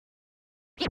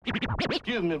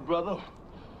Excuse me, brother.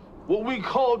 What we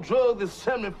call drugs is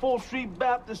 74th Street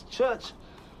Baptist Church.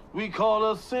 We call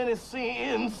us sin.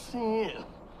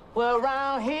 Well,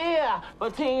 around here,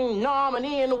 between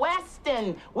Normandy and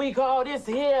Weston, we call this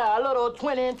here a little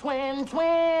twin.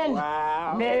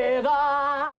 Wow.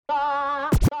 Nigga.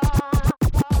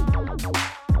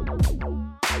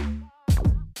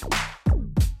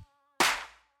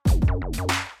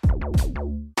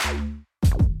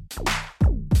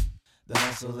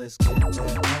 So let's get that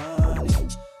money.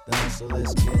 So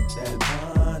let's get that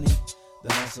money.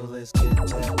 So let's get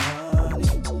that money.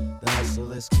 So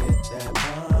let's get that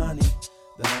money.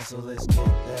 So let's get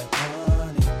that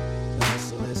money.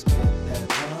 So let's get that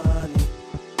money.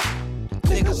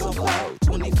 Niggas on cloud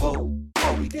 24.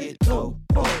 Oh, we get low.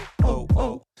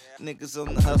 Oh. Niggas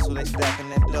on the hustle, they stacking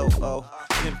that dough. Oh,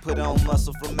 then put on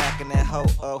muscle from macking that hoe.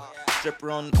 Oh.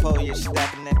 Stripper on the pole, yeah, she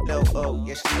stacking that dough, oh.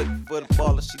 Yeah, she looking for the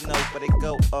baller, she know where they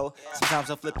go, oh. Sometimes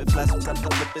I flip it fast, sometimes I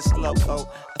flip it slow, oh.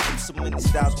 I flip so many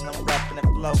styles when I'm rapping that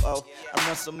flow, oh. I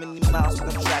run so many miles when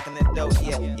I'm tracking that dough,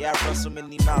 yeah. I run so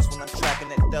many miles when I'm tracking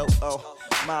that dough, oh.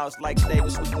 Miles like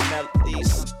Davis with the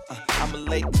melodies. I'm a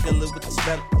late killer with these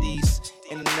melodies.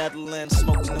 In the Netherlands,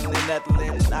 smoking in the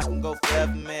Netherlands. I can go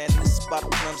forever, man. This is about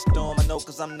to thunderstorm. I know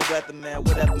cause I'm the weatherman,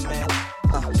 whatever, man.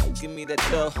 Give me that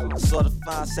dough, so the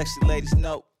fine, sexy ladies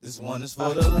know. This one is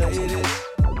for the ladies.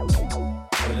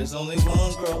 But there's only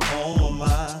one girl on my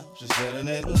mind. She said her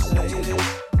name was Mercedes.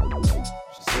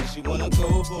 She said she wanna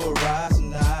go for a ride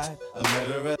tonight. I met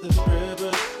her at the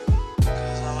strippers.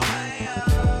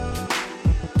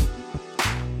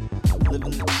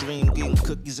 Living the dream, getting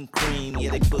cookies and cream.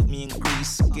 Yeah, they put me in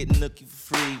Greece, getting nookie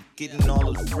for free. Getting all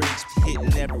of the freaks,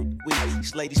 hitting every week.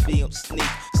 These ladies be on sneak,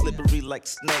 slippery like a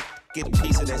snake. Get a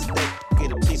piece of that steak,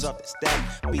 get a piece off that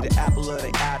stack. Be the apple of their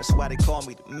eye, that's why they call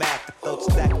me the Mac. I throw the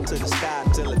stack into the sky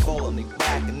until it fall on their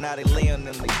back. And now they laying on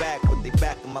their back with their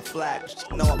back on my flag.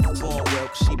 She know I'm performing well,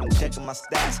 cause she been checking my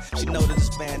stats. She know that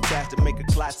it's fantastic, make her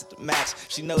class at the max.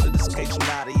 She know that it's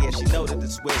K-Tronada, yeah, she know that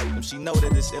it's wisdom. She know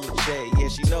that it's Illiche, yeah,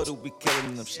 she know that we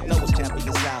killing them. She know it's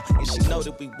champions out, yeah, she know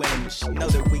that we winning it. She know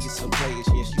that we get some players,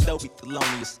 yeah, she know we the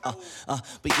loneliest,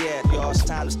 But yeah, y'all, it's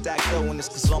time to stack dough in this,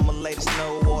 cause all my ladies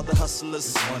know all the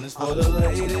hustlers. This one is for the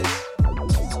ladies.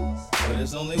 But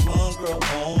there's only one girl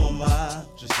on my mind.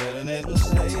 She said her name was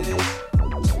Mercedes.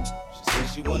 She said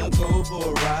she wanna go for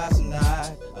a ride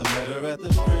tonight. I met her at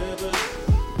the strippers.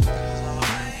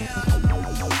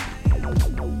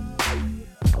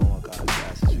 Oh my God,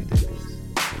 guys, it's ridiculous.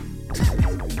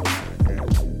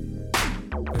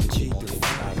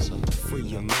 Free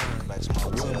your mind.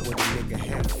 Run with a nigga,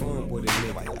 have fun with a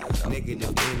nigga.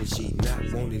 Negative energy, not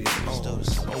wanted it all.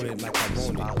 Own it like I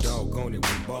want it, dog on it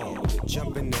with ball.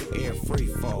 Jump in the air, free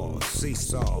fall,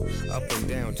 seesaw. Up and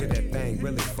down till that thing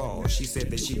really fall. She said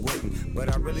that she wouldn't, but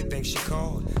I really think she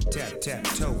called. Tap, tap,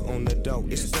 toe on the door,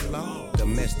 it's the law.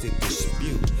 Domestic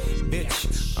dispute,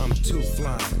 bitch, I'm too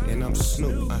fly, and I'm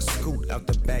Snoop. I scoot out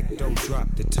the back door, drop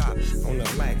the top on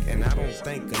the lack. And I don't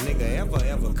think a nigga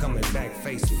ever coming back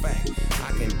face fact.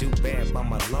 I can do bad by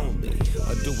my lonely,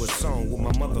 or do a song with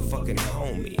my motherfucking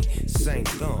homie. Sing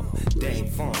thumb, dang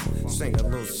fun, sing a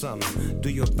little something. Do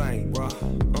your thing, bro.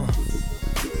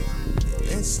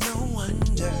 It's no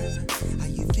wonder how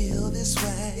you feel this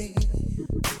way.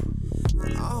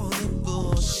 All the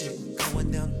bullshit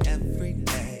going down every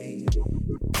day.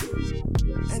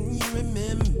 And you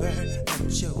remember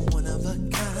that you're one of a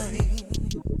kind.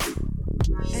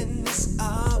 And it's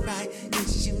alright,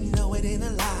 cause you know it ain't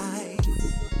a lie.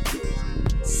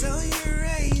 So you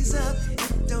raise up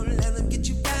and don't let them get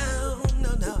you down,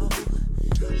 no.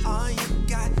 All you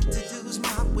got to do is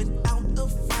mop without a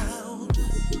frown.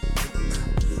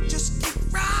 Just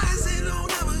keep rising on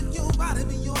whatever your body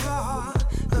be your heart.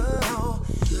 Oh,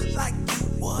 like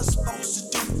you was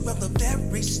supposed to do from the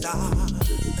very start.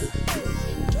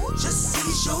 Just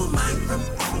seize your mind from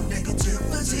all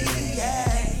negativity,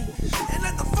 yeah. And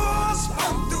let the force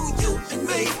flow through you and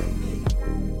me.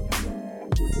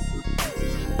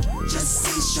 Just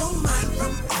seize your mind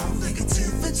from all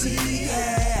negativity,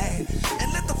 yeah. And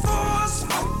let the force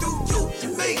flow through you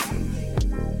and me.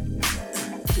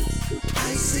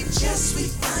 I suggest we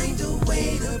find a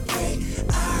way to break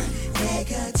our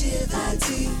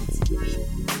negativity.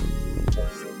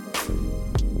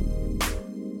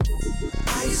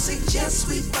 I suggest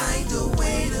we find a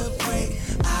way to break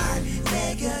our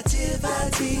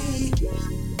negativity.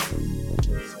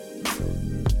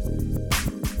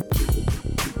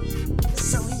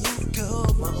 So you go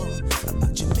on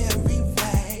about your merry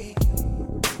way.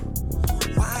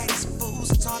 Why these fools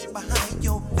talk behind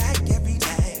your back every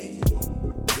day?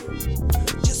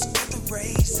 Just get the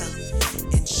raise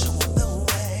yourself and show them the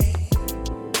way.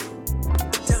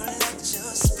 Don't let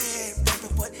your spirit break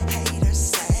with what haters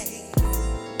say.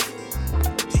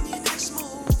 Then your next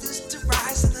move is to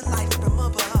rise to the light from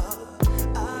above.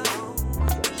 Oh,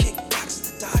 kickbacks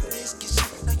the darkness 'cause you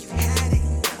know you've had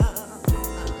enough.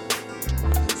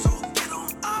 So get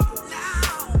on up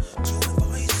now, do it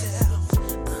for yourself.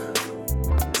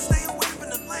 Stay away from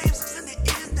the flames 'cause in the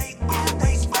end they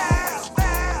always fail.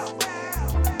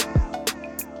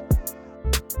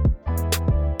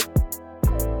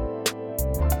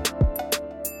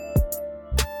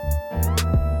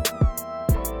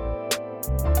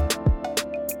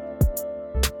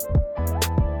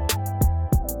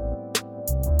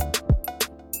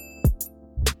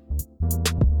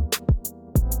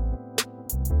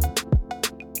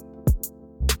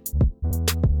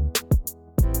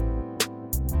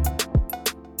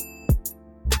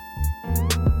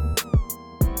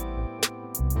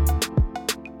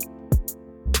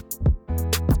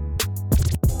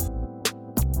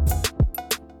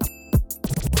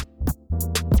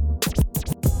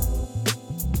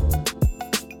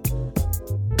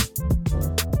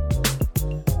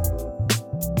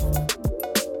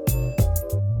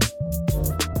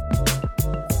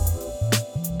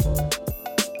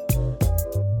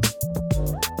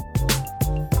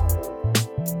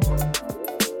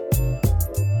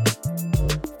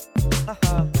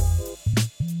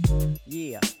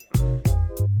 Yeah.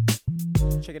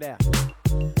 Check it out.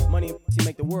 Money and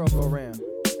make the world go round.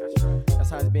 That's right. That's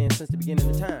how it's been since the beginning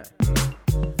of time.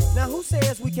 Now who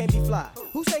says we can't be fly?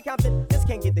 Who say confidence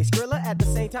can't get they Skrilla at the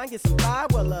same time get some fly?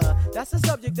 Well, that's the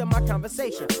subject of my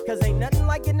conversation. Cause ain't nothing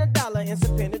like getting $1 and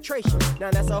some penetration.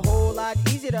 Now that's a whole lot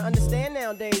easier to understand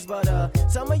nowadays. But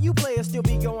some of you players still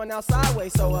be going out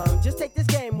sideways. So just take this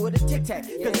game with a tic-tac.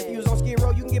 Cause if you was on Skid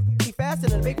Row, you can get pretty faster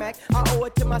than a Big Mac. I owe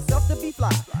it to myself to be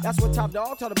fly. That's what Top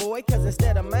Dog told the boy. Cause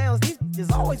instead of mounds, these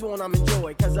is always one I'm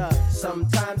enjoying. Cause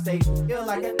sometimes they feel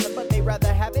like it, but they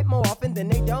rather have it more often than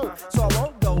they don't. So I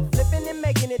won't go flipping and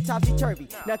making it topsy-turvy.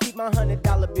 Now keep my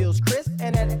 $100 bills crisp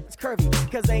and that it's curvy.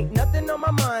 Cause ain't nothing on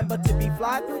my mind but to be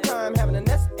fly through time. Having a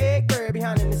nest egg bird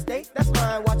behind in the state, that's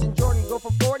fine. Watching Jordan go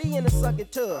for 40 in a sucking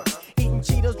tub. Eating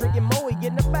Cheetos, drinking Moe,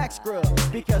 getting the back scrub.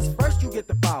 Because first you get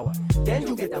the power, then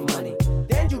you get the money,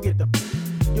 then you get the...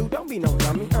 You don't be no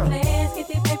dummy, Players get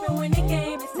their paper when the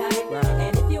game is tight. Right.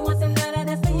 And if you want some nada,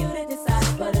 that's for you to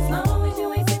decide. But as long as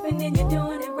you ain't sipping, then you're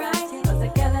doing it right. Cause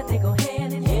together they go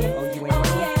hand in hand. Oh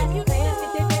yeah, you players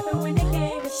get their paper when the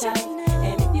game is tight.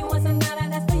 And if you want some nada,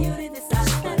 that's for you to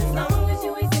decide. But as long as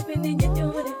you ain't sipping, then you're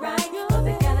doing it right. Cause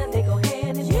together they go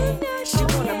hand in hand. She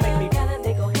wanna make me... Together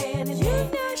they go hand in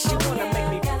hand. She wanna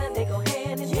make me... Together they go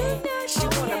hand in hand. She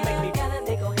wanna make me... Together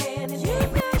they go hand in hand.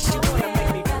 She wanna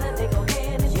make me... Together they go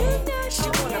hand in hand. She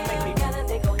wanna make me... Together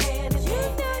they go hand in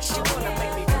hand. She wanna make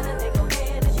me... Together they go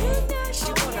hand in hand. She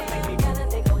wanna make me... Together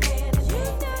they go hand in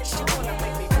hand. She wanna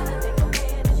make me... Together they go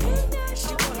hand in hand.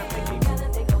 She wanna make me... Together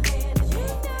they go hand in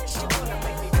hand. She wanna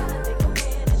make me... Together they go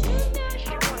hand in hand.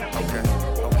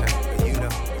 Okay, you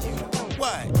know.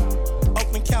 What?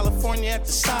 Oakland, California at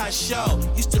the sideshow.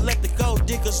 Used to let the gold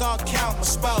diggers all count my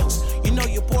spokes. You know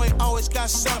your boy always got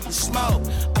something to smoke.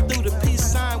 I threw the peace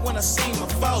sign when I seen my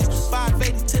folks.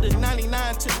 580 to the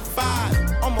 99 to the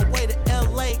 5. On my way to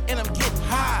LA and I'm getting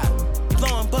high.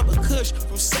 Blowing Bubba Kush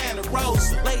from Santa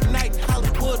Rosa. Late night in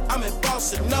Hollywood, I'm in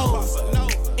Bossa Nova.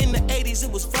 In the 80s,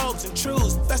 it was Vogues and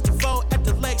Trues. Festival at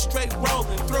the lake, straight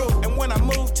rolling through. And when I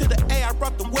moved to the A, I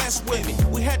brought the West with me.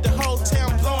 We had the whole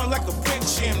town blowing like a brick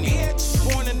chimney.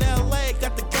 Born in LA,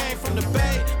 got the game from the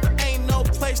Bay. But ain't no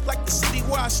place like the city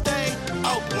where I stay.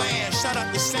 Oakland, shout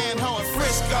out to San Ho and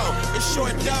Frisco. It's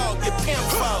Short Dog, your pimp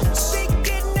folks. They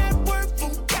getting that work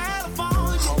from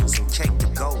California. Hoes and cake to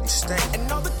Golden State.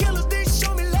 And all the killers, they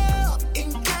show me love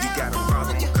in California. You got a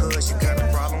problem with cuz, you got a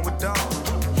problem with dog.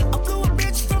 I flew a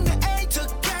bitch from the A to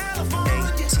California.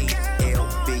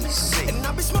 ATLBC. And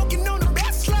I be smoking on the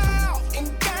best loud in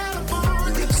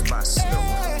California. Released by Snoop.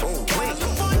 Oh, wait.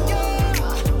 California,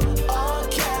 oh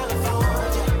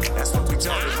California. That's what we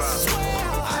talking about.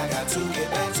 I got to get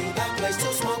back to that place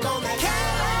to smoke on that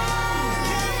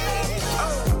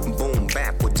Cali. Boom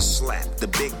bap with the slap. The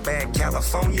big bad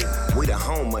California. We the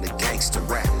home of the gangster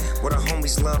rap. Where the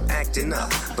homies love acting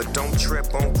up. But don't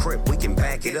trip on Crip, we can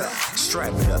back it up.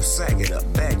 Strap it up, sag it up,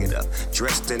 bag it up.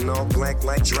 Dressed in all black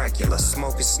like Dracula.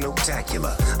 Smoking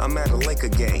Snoop-tacular. I'm at a Laker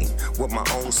game with my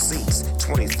own seats.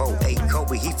 24-8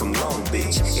 Kobe, he from Long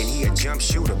Beach. And he a jump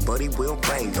shooter, but he will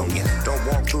bang on ya. Don't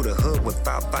walk through the hood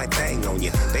without my thing on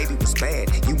ya. Baby was bad,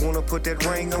 you wanna put that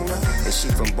ring on her? And she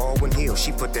from Baldwin Hills,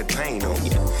 she put that pain on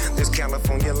ya. This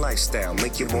California lifestyle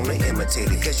make you wanna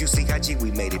imitate it. Cause you see how G we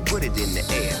made it, put it in the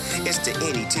air. It's the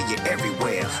any to you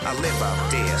everywhere. I live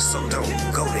out there, so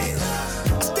don't go there.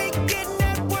 Stay getting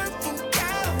that work in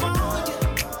California.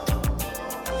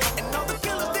 And all the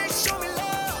killers, they show me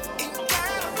love in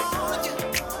California.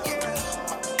 Yeah.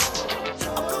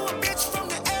 I blew a bitch from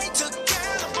the A to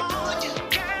California.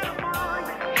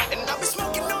 And I'll be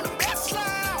smoking on the best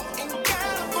loud in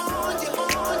California.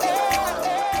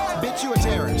 Bitch, you a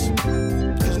terrorist.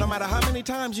 Cause no matter how many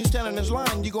times you stand in this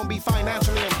line, you gonna be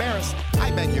financially embarrassed.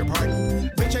 I beg your pardon.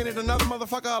 Bitch, ain't it another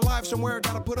motherfucker alive somewhere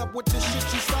gotta put up with this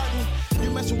shit you starting? You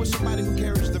messing with somebody who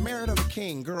carries the merit of a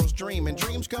king. Girls dream and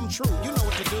dreams come true. You know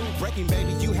what to do. Breaking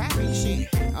baby, you happy? Shit,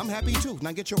 I'm happy too.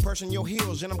 Now get your purse and your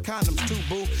heels and them condoms too,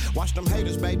 boo. Watch them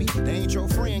haters, baby. They ain't your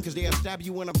friend, cause they'll stab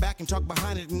you in the back and talk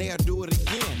behind it and they'll do it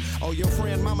again. Oh, your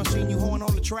friend mama seen you hoeing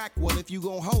on the track. Well, if you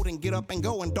gon' hold and get up and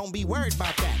go and don't be worried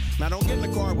about that. Now don't get in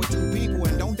the car with two people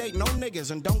and don't date no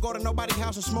niggas and don't go to nobody's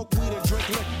house and smoke weed or drink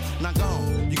liquor. Now go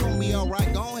on. You gon' be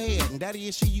alright, go ahead. And daddy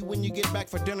will see you when you get back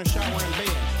for dinner, shower, and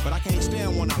bed. But I can't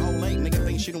stand when a whole late nigga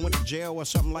thinks she done went to jail or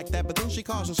something like that. But then she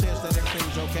calls and says that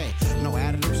everything's okay. No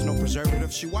additives, no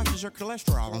preservatives. She watches her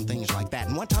cholesterol and things like that.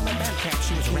 And one time at Bandcamp,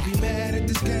 she was Don't be mad at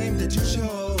this game that you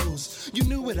chose. You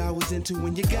knew what I was into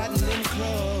when you got in them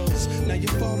clothes. Now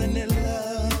you're falling in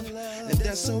love, and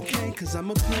that's okay, cause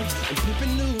I'm a pimp and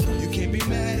pimpin' new. You can't be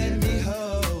mad at me,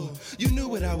 ho. You knew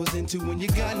what I was into when you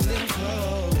got in them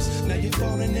clothes. Now you're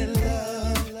falling in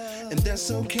love, and that's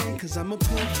okay, cause I'm a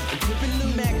pimp and pimpin'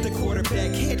 new. Mac the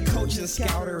quarterback, head coach and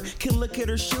scouter. Can look at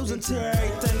her shoes and tell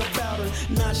everything about her.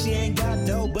 Nah, she ain't got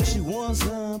dough, but she wants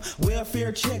some.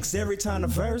 Welfare checks every time the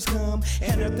verse come.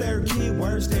 And her third kid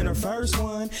worse than her first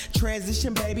one.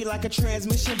 Transition, baby, like a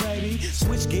transmission, baby.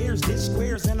 Switch gears, ditch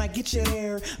squares, and I get you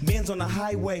there. Benz on the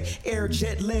highway, air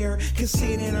jet layer. Can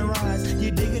see it in her eyes, you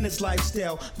digging this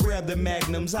lifestyle. Grab the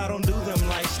magnums, I don't do them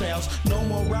lifestyles. No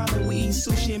more robbing, we eat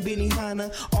sushi and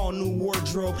Benihana. All new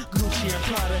wardrobe, Gucci and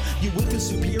Prada. You with the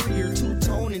superior,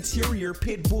 two-tone interior,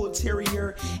 pit bull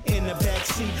terrier in the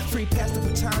backseat. Free pass the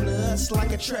baton to us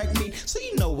like a track meet. So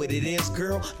you know what it is,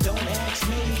 girl, don't ask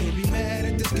me. You can't be mad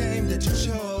at this game that you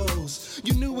chose.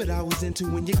 You knew what I was into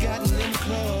when you got in them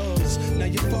clothes. Now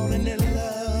you're falling in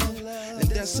love, and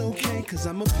that's okay, cause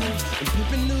I'm a pimp and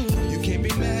pimpin' new. You can't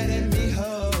be mad at me,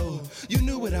 ho. You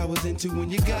knew what I was into when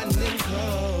you got in them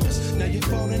clothes. Now you're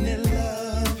falling in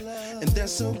love, and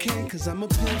that's okay, cause I'm a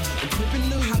pimp and pimpin'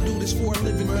 new. I do this for a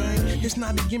living, man. It's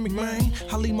not a gimmick, man.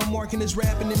 I leave my mark in this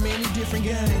rapping in many different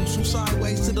games. From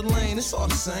sideways to the lane, it's all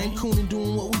the same. Coonin'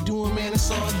 doing what we doing, man, it's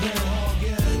all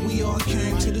game. We all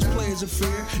came to this players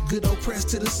affair. Good old press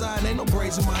to the side, ain't no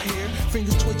braids in my hair.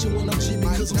 Fingers twitching when I'm jibbing,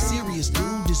 cause I'm serious,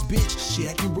 dude. This bitch, she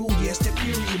acting rude, yes, that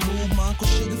period move. My uncle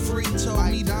Sugar Free told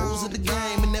me the rules of the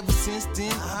game. And ever since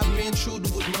then, I've been true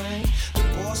to it, man. The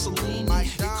Barcelona,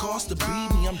 it cost to beat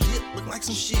me. I'm dipped, look like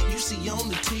some shit you see on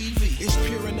the TV. It's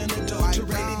pure and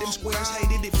unadulterated. Them squares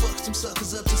hated it. Fuck some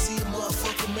suckers up to see a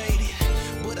motherfucker made it.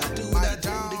 But I do what I do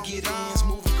to get ends.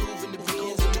 Moving, grooving the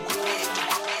V's and the G's.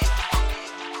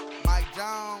 Mike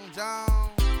John.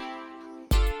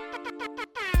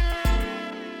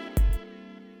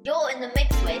 You're in the mix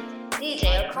with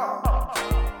DJ Cole.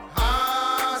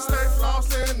 I stay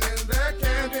flossing in that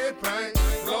candy paint,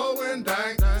 blowing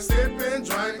dank, sipping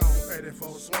drink on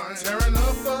 84 swing, tearing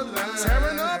up a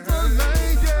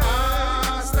lane, yeah.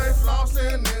 I stay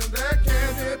flossing in that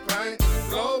candy paint,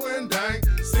 blowing dank,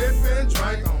 sipping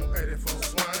drink on 84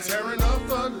 swing, tearing up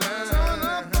a lane,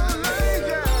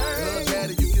 yeah. Little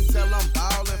daddy, you can tell I'm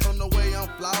ballin' from the way I'm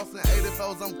flossing.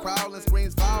 84s, I'm crawling,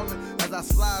 screens falling as I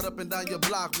slide up and down your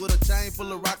block with a chain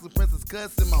full of rocks and princess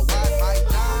cuts in my watch. I'm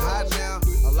hot now,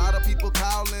 a lot of people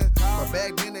calling, but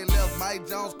back then they left Mike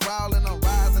Jones crawling. I'm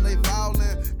rising, they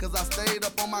falling, cause I stayed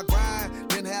up on my grind.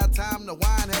 Didn't have time to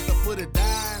whine, had to put it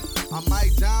down. I'm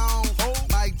Mike Jones,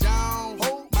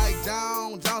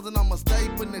 Jones, and I'ma stay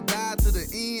putting it down to the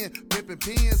end. Pimpin'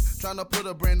 pins, tryna put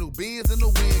a brand new Benz in the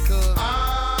wind, cause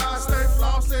I stay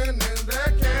flossing in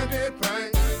that candy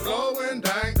paint, blowing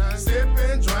dank,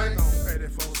 sipping drink on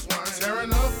 84 swing,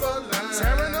 tearing up a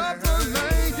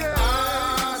lane, yeah.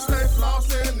 I stay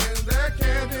flossing in that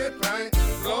candy paint,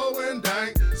 blowing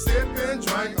dank, sipping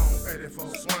drink on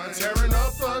 84 swing, tearing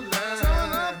up a lane,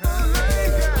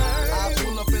 yeah. I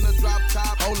pull up in a drop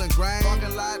top, holding grain,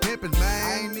 parking lot, pimpin', man.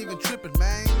 I ain't even trippin',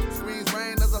 man. Screens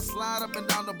rain as I slide up and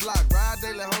down the block. Ride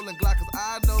daily, holding Glock, cause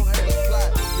I know haters plot.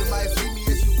 You might see me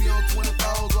as you be on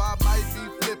 24s, or I might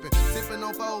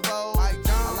on Fovo.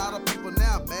 A lot of people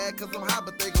now mad cause I'm hot,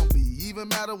 but they gon' be even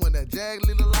madder when that jag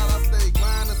lead a lot. I stay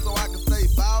grinding so I can stay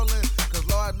ballin'. Cause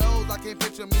Lord knows I can't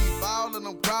picture me ballin'.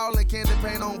 I'm crawling, candy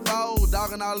paint on fold.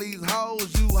 Dogging all these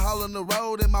hoes, you haulin' the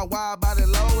road in my wide body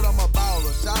load. I'm a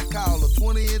baller, shot caller,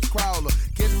 20-inch crawler.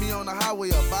 Catch me on the highway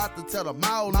about to tell the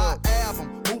mall. My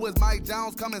album, Who is Mike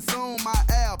Jones coming soon? My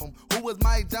album, Who is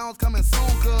Mike Jones coming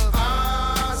soon? Cause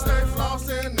I stay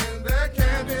flossing in that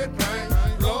candy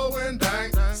paint, blowing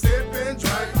dank, sipping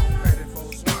drink, ready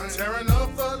for swing, tearing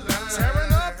up the lane,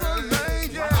 tearing up the lane,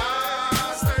 yeah.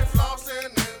 I stay flossing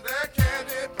in that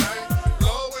candy paint,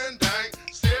 blowing dank,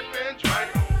 sipping drink,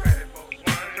 ready for swing,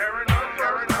 tearing up.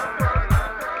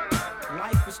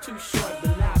 Life is too short,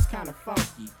 but now it's kinda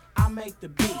funky. I make the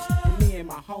beats for me and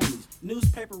my homies.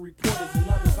 Newspaper reporters and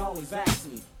others always ask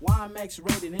me why I'm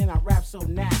X-rated and I rap so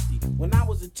nasty. When I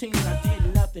was a teen, I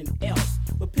did nothing else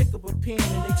but pick up a pen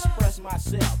and express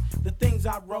myself. The things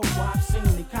I wrote, well, I've seen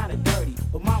it kinda dirty,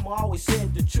 but mama always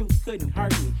said the truth couldn't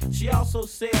hurt me. She also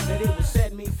said that it would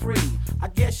set me free. I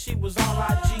guess she was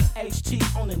R-I-G-H-T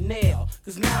on the nail,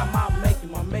 cause now I'm out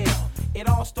making my mail. It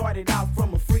all started out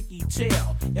from a freaky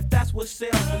tale. If that's what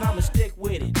sells, then I'ma stick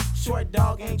with it. Short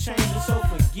dog ain't changing, so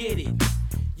forget it.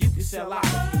 You can sell out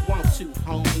if you want to,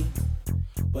 homie,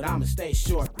 but I'ma stay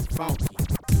short and funky.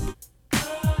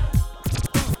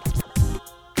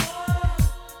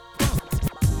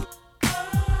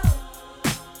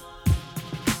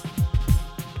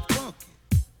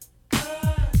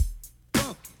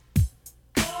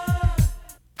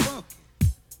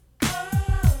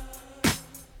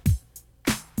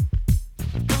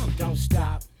 Don't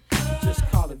stop, just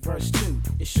call it verse 2.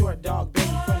 It's Short Dog Baby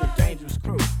from the Dangerous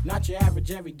Crew. Not your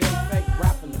average everyday fake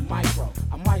rapping the micro.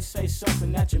 I might say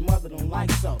something that your mother don't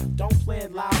like, so don't play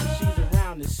it loud when she's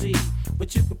around to see.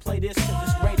 But you can play this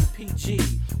cause it's rated PG.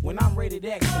 When I'm rated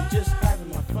X, I'm just having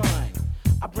my fun.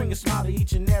 I bring a smile to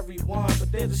each and every one,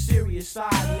 but there's a serious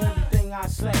side in everything I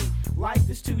say. Life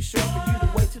is too short for you to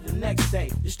wait till the next day.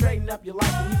 Just straighten up your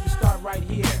life and you can start right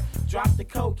here. Drop the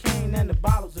cocaine and the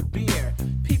bottles of beer.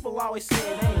 People always say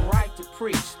it ain't right to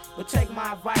preach, but take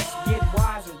my advice, get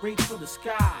wise and reach for the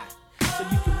sky, so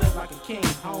you can live like a king,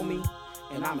 homie,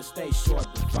 and I'ma stay short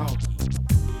and funky.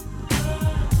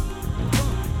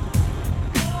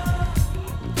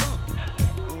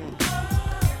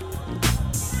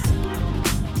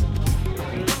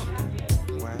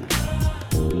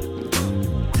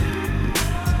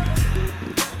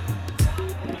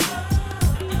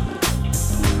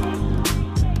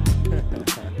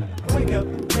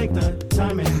 Take the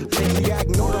time and see, I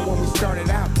ignored her when we started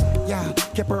out. Yeah,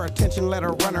 kept her attention, let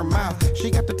her run her mouth. She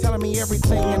got to telling me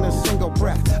everything in a single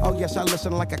breath. Oh yes, I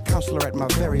listen like a counselor at my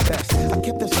very best. I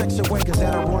kept the sex away cause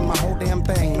that'll ruin my whole damn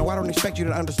thing. No, I don't expect you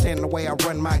to understand the way I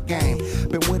run my game.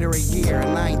 Been with her a year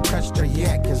and I ain't touched her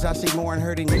yet, cause I see more in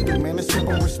her than you do, man. It's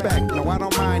simple respect. No, I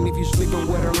don't mind if you sleeping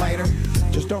with her later.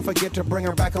 Just don't forget to bring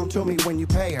her back home to me when you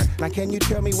pay her. Now can you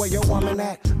tell me where your woman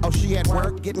at? Oh, she at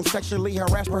work, getting sexually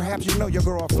harassed. Perhaps you know your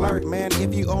girl a flirt, man.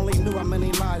 If you only knew how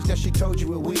many lies that she told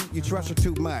you a week. You trust her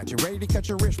too much. You're ready to cut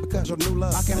your wrist because of new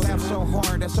love. I can laugh so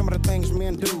hard at some of the things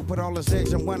men do. Put all his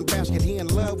eggs in one basket, he in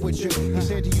love with you. He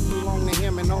said you belong to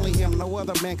him and only him, no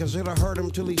other man, cause it'll hurt him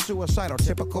till he's suicidal.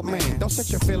 Typical man. Don't set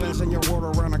your feelings and your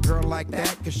world around a girl like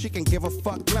that, cause she can give a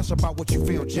fuck less about what you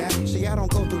feel, Jack. See, I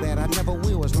don't go through that, I never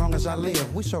will as long as I live.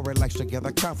 We so relaxed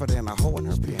together, confident, a hole in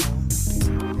her pill.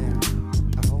 Yeah,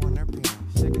 a hole in her pill.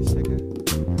 Sicker.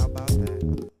 How about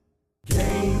that?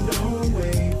 Game don't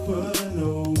wait for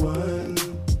no one.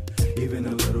 Even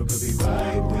a little could be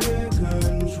right where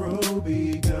control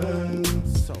begun.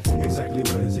 So exactly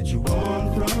what is it you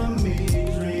want from me?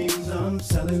 Dreams I'm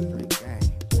selling.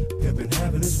 Pimpin'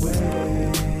 having his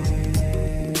way.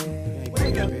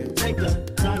 Wake up, take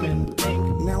the time and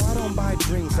think. Now I don't buy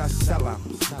dreams, I sell them.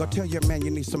 Go tell your man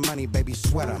you need some money, baby,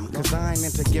 sweat them. Cause I ain't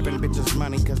into giving bitches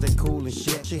money cause they cool and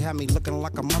shit. She had me looking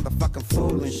like a motherfucking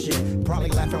fool and shit. Probably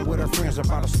laughing with her friends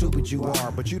about how stupid you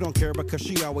are. But you don't care because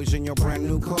she always in your brand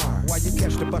new car. Why you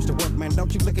catch the bus to work, man?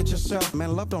 Don't you look at yourself?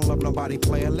 Man, love don't love nobody,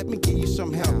 player. Let me give you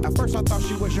some help. At first I thought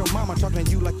she was your mama, talking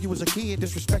to you like you was a kid,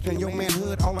 disrespecting your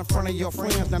manhood all in front of your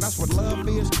friends. Now that's what love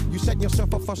is. You setting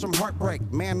yourself up for some heartbreak.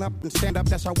 Man up and stand up,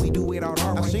 that's how we do it all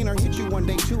our way. I seen her hit you one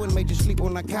day too and made you sleep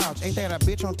on the couch. Ain't that a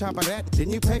bitch on top of that?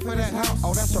 Didn't you pay for that house?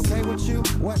 Oh, that's okay with you?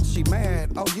 What, she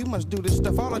mad? Oh, you must do this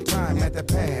stuff all the time at the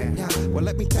pad. Well,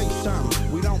 let me tell you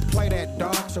something. We don't play that,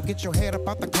 dog. So get your head up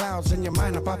out the clouds and your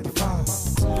mind about the fall.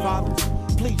 Fathers,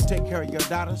 please take care of your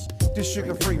daughters. This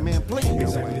sugar-free, man, please.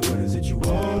 Exactly what is it you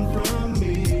want from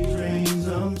me? Dreams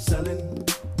I'm selling.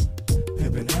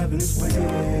 Pimpin' having his way.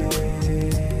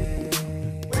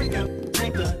 Wake up, take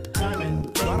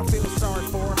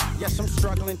Yes, I'm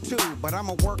struggling too, but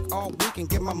I'ma work all week and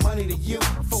give my money to you.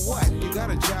 For what? You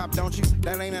got a job, don't you?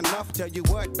 That ain't enough. Tell you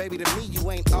what, baby, to me, you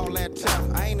ain't all that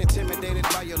tough. I ain't intimidated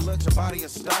by your looks or body or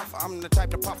stuff. I'm the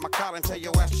type to pop my collar and tell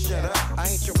your ass to shut up. I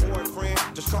ain't your boyfriend,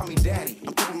 just call me daddy.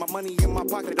 I'm keeping my money in my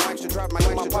pocket, don't actually drop my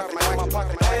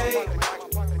pocket. Hey,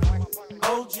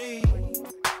 OG,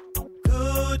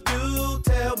 could you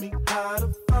tell me how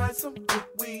to find some good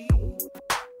weed?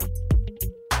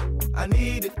 I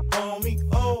need it on me,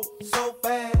 oh, so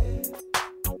bad.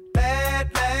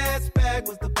 That last bag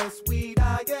was the best weed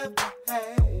I ever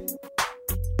had.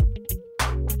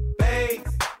 Bass,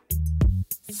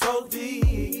 so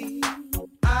deep,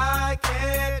 I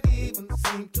can't even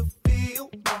seem to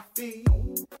feel my feet.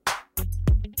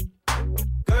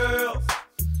 Girls,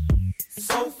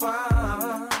 so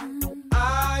fine,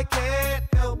 I can't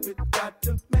help it, got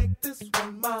to make this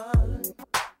one mine.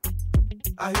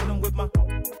 I hit them with my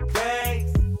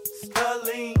bass,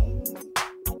 Sterling.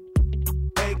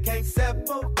 They can't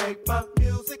separate my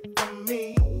music from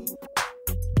me.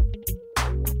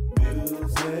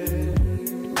 Music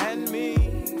and me.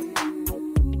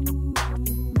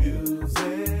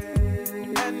 Music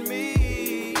and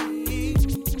me.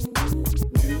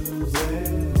 Music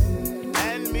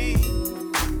and me.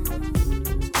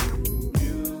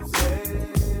 Music.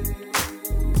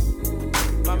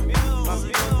 My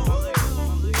music.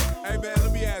 Hey man,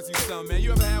 let me ask you something, man.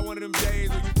 You ever had one of them days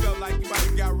where you felt like you might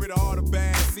have got rid of all the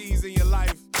bad seeds in your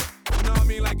life? You know what I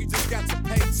mean? Like you just got your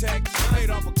paycheck, paid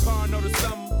off a car note or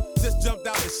something, just jumped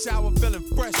out the shower feeling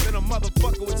fresh than a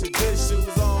motherfucker with your good shoes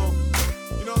on.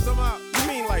 You know what I'm talking about? You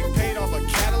mean like paid off a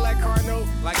Cadillac car note?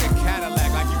 Like a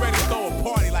Cadillac, like you ready to throw a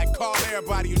party, like call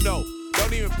everybody you know.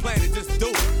 Don't even plan it, just do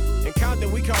it. In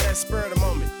Compton, we call that spur of the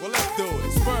moment. Well, let's do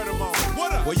it. Spur of the moment.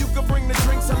 What up? Well, you can bring the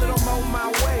drinks a little more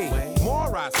my way.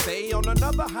 More, I say, on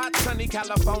another hot, sunny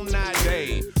California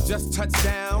day. Just touched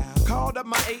down, called up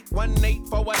my 818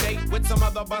 for a date with some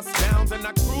other bus downs, and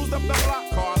I cruised up the block,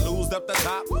 car loosed up the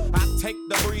top. I take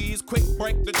the breeze, quick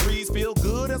break the trees, feel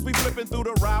good as we flipping through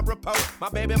the Rob Report. My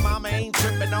baby mama ain't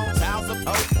tripping on child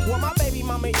support. Well, my baby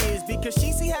mama is, because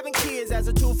she see having kids as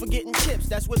a tool for getting chips.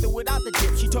 That's with or without the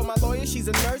dip. She told my lawyer she's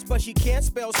a nurse, but she can't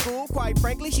spell school. Quite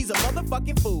frankly, she's a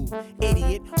motherfucking fool.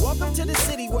 Idiot. Welcome to the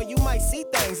city where you might see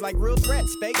things like real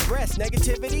threats, fake breasts.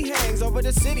 Negativity hangs over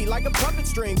the city like a puppet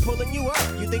string pulling you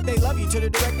up. You think they love you till the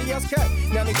director yells cut.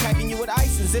 Now they packing you with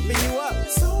ice and zipping you up.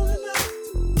 So tonight,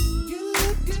 you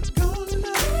look good, go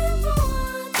tonight.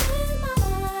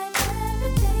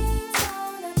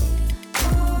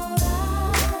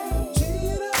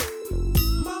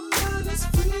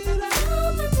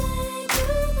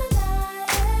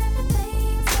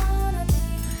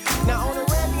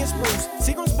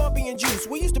 Seagram's bumpy and juice.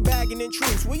 We used to bag and then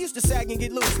truce. We used to sag and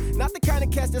get loose. Not the kind of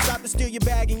cats that's out to steal your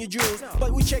bag and your jewels.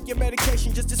 But we check your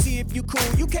medication just to see if you cool.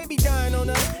 You can't be dying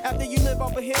on us after you live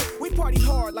off of him. We party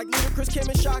hard like Ludacris, Kim,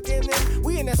 and Shaka and them.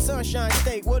 We in that sunshine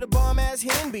state where the bomb ass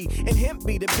hen be. And hemp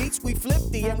be the beats we flip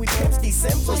thee and we pimp thee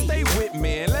simply. So stay with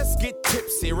me and let's get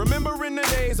tipsy. Remembering the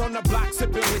days on the block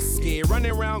sipping whiskey.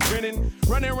 Running around grinning,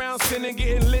 running around sinning,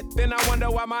 getting lit. Then I wonder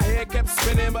why my head kept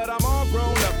spinning. But I'm all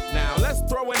grown up now. Let's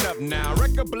throw it up now.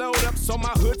 Record blowed up so my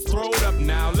hood's throwed up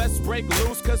now. Let's break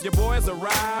loose cause your boys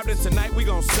arrived. And tonight we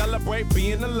gon' celebrate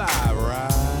being alive,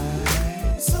 right?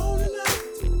 So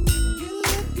tonight, get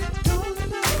lit, get going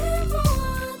tonight. Everything's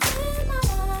gonna be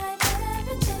alright.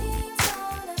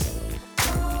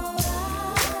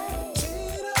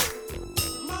 Get up,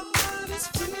 my mind is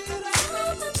free.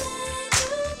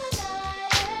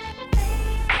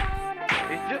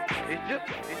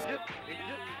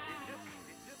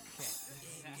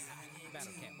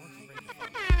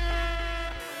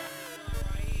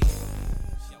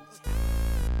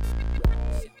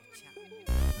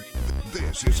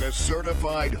 This is a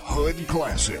certified hood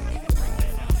classic.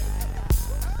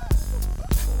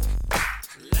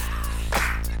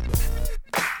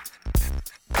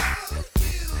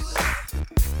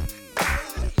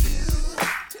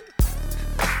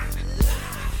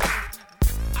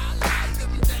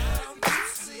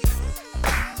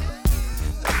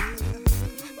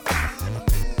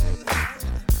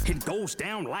 It goes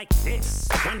down like this.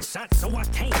 One shot so I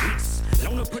can't miss.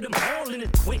 Loner put them all in a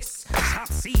twist. Top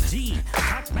CG,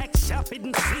 top back, shop it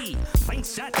and see. Bank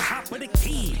shot, top of the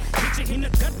key. Hit you in the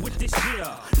gut with this here.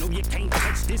 No, you can't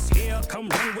touch this here. Come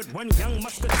run with one young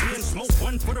musketeer and smoke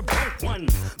one for the broke one.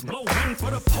 Blow one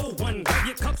for the pole one. Grab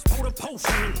your cups, pour the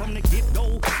potion. And from the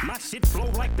get-go, my shit flow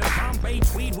like the Bombay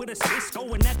tweed with a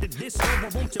Cisco. And at the disco, I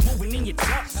want you moving in your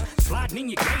chucks. Sliding in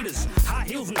your gators, high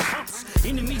heels and pumps.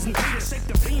 Enemies and haters shake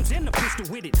the beams in the pistol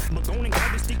with it. But go and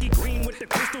grab the sticky green with the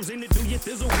crystals in it. Do you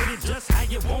thizzle with it just how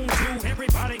you want to?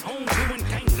 Everybody home to and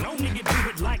can't no nigga do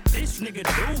it like this nigga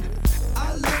do.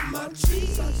 I love my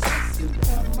cheese and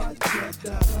my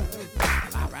cheddar.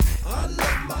 I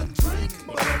love my drink,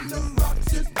 but on the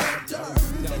rocks is better.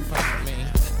 Don't fuck with me.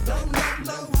 Don't let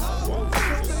no hoe.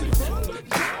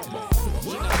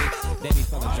 They be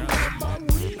full of drama.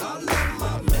 I love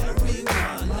my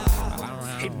marijuana.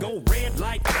 It go red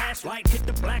light, flashlight, hit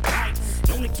the black light.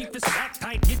 Only keep the sack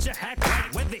tight, get your hack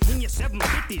right. Whether in your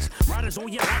 750s, riders on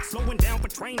your lap, slowing down for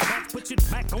train tracks, put you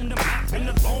back on the map. Been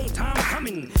a long time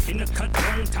coming, in the cut,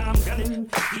 long time gunning.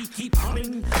 He keep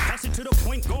humming, pass it to the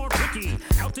point guard rookie.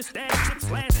 Out to stash chips,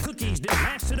 slash cookies, then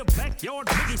pass to the backyard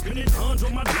boogie. Spinning huns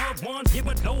on my loved ones, give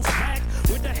a dose back.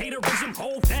 With the haterism,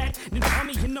 hold that. Then find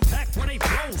me in the back where they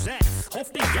blows at.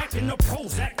 Off the yak in the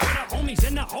Prozac, where the homies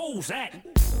and the hoes at.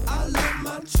 I love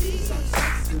my cheese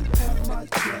and my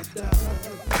cheddar.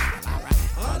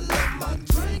 I love my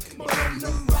drink, but on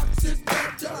the rocks is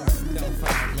better. Don't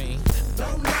fuck with me.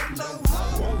 Don't let no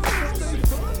hoe.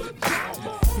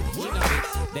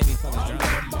 They be full of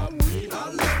drama. I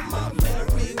love my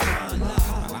marijuana.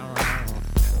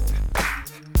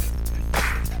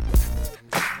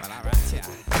 Well, alright, yeah.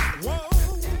 Whoa.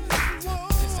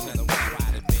 Just another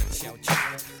well-rided bitch, yo,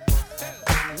 child.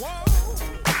 Whoa.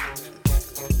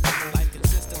 Life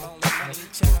consists of only money,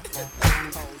 child.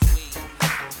 Hoes, weed.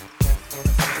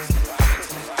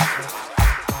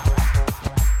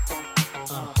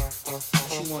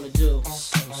 What you wanna do?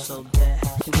 So bad.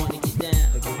 You wanna get down?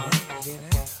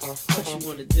 What you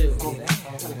wanna do?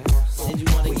 Said you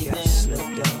wanna get down?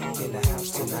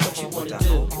 What you wanna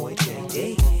do?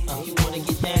 You wanna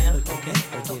get down?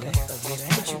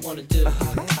 What you wanna do?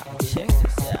 Check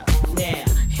this out. Now,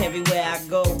 everywhere I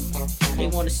go, they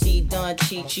wanna see Don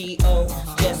Chi-Chi-O.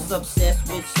 Just obsessed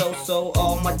with so-so,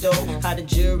 all my dough. How the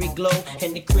jury glow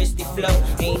and the Christy flow.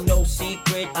 Ain't no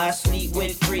secret, I sleep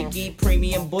with freaky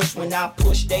premium bush. When I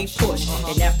push, they push.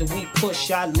 And after we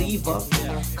push, I leave her.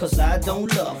 Cause I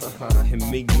don't love her. And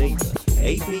me neither.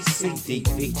 A, B, C, D,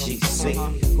 P, G, C.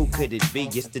 Who could it be?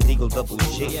 It's the Deagle Double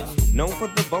G. Known for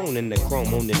the bone and the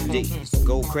chrome on them D's.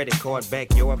 Gold credit card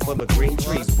backyard full of green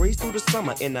trees. Breeze through the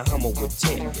summer in the Hummer with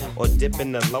 10. Or dip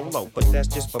in the Lolo, but that's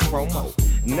just for promo.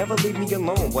 Never leave me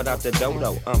alone without the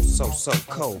dodo. I'm so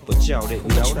cold, but y'all didn't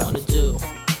know that. What you wanna do?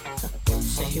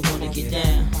 Say you wanna get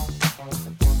down.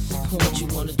 What you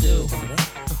wanna do?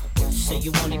 Say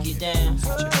you wanna get down.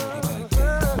 What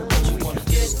you wanna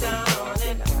get down on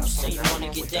it? Say you wanna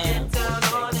get down.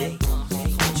 On it.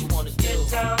 What you wanna do?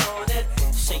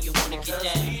 Say you wanna get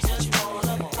down.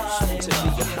 To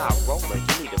be a high roller,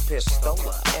 you need a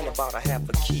pistola and about a half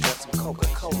a key of some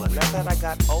Coca-Cola. Now that I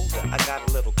got older, I got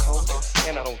a little colder,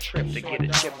 and I don't trip to get a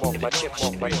chip off my chip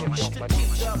off my chip off my chip.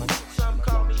 Some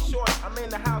call me short. I'm in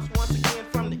the house once again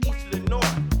from the east to the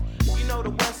north. You know the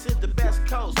west is the best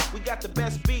coast. We got the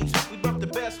best beach. We bump the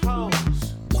best hoes.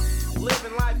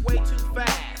 Living life way too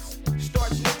fast.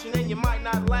 Start snitching and you might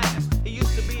not last. It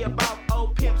used to be about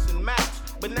old pimps and maps,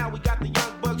 but now we got the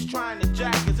young bucks trying to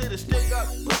jack. Is it a stick up?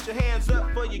 Put your hands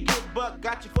up for your get buck.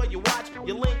 Got you for your watch,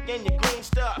 your link and your green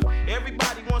stuff.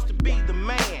 Everybody wants to be the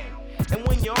man, and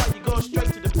when you are, you go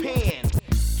straight to the pen.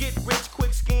 Get rich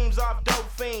quick schemes off dope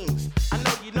fiends. I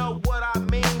know you know what I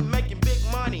mean. Making big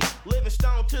money, living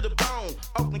stone to the bone.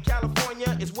 Oakland,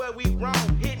 California is where we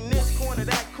roam. Hitting this corner,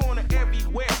 that corner,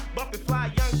 everywhere. Bumping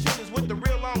fly young chickens with the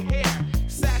real long hair.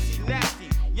 Sassy, nasty,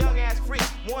 young ass freak.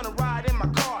 Wanna ride in my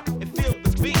car and feel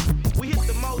the beat. We hit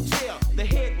the motel, the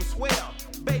head was swell.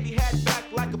 Baby had back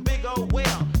like a big old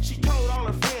whale. She told all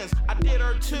her friends, I did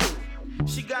her too.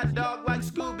 She got dog like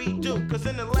Scooby-Doo. Cause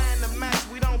in the land of max,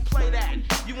 we don't play that.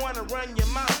 You wanna run your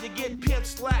mouth, you get pimp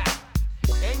slapped.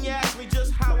 And you ask me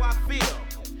just how I feel.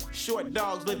 Short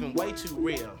dogs living way too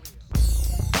real.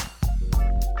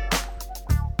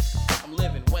 I'm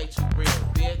living way too real,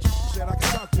 bitch. Said I can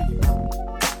talk to you.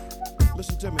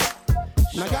 Listen to me.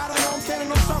 Now God, I know I'm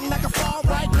standing on something that can fall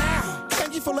right now.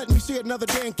 Thank you for letting me see it another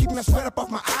day and keeping that sweat up off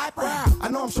my eyebrow. I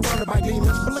know I'm surrounded by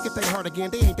demons, but look at they heart again.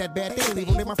 They ain't that bad, they ain't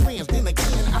even they my friends. Then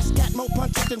again, I scat more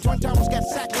punches than Twin Towers got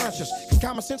sack lunches. Cause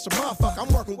common sense a motherfucker,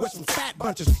 I'm working with some fat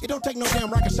bunches. It don't take no damn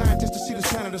rocket scientist to see this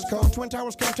planet is cold. Twin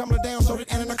Towers came tumbling down, so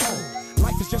did Anna Nicole.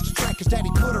 Life is just a track, cause daddy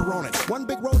put her on it. One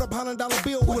big rolled up $100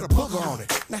 bill with a booger on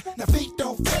it. Now feet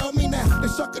don't fail me now. They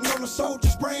sucking on the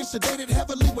soldier's brain, sedated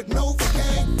heavily with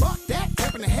Novocaine. Fuck that.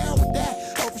 pimping the hell with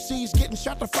that. Overseas getting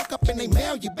shot the fuck up and they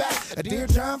mail you back. A dear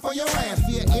John for your ass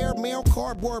via airmail,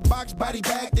 cardboard box, body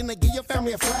bag. Then they give your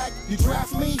family a flag. You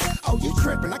draft me? Oh, you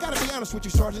tripping. I gotta be honest with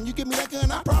you, Sergeant. You give me that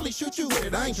gun, I'll probably shoot you with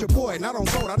it. I ain't your boy and I don't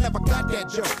vote. I never got that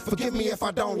joke. Forgive me if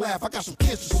I don't laugh. I got some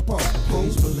kids to support.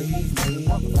 Please believe me,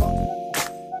 motherfucker.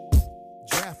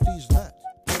 Draft these nuts.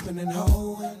 Pimpin' and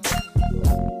hoeing.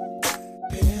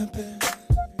 Pimpin'.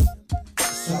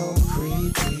 So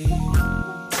creepy.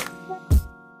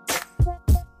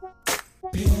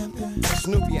 Pimpin'.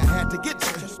 Snoopy, I had to get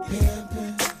you. Just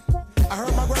pimpin'. I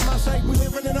heard my grandma say we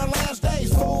living in our last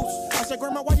days, fools. I said,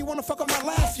 Grandma, why you wanna fuck up my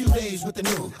last few days with the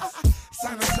news?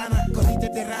 Sana, sana, corrite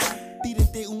de rana.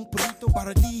 Tírate un purito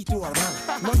para ti y tu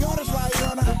hermana. No llores, la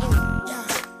irona. Yeah.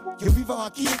 Yo vivo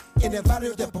aquí en el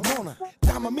barrio de Pomona.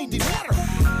 Dame mi dinero.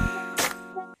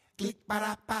 Click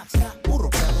para pasar, puro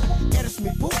pedo. Eres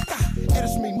mi puta,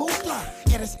 eres mi mutla.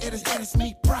 Eres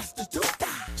mi prostituta.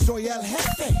 Soy el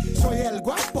jefe, soy el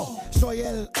guapo, soy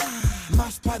el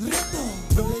más padrito.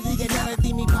 No le diga nada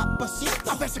de mi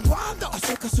papacito. A vez en cuando,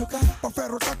 azúcar, por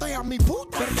favor, trate a mi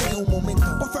puta. Espérate un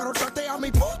momento, por favor, trate a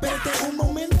mi puta. Espérate un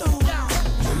momento.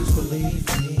 Please believe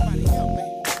me.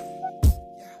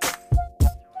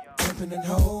 Pimpin' and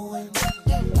hoeing.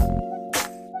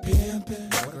 Pimpin'.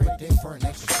 What a great day for an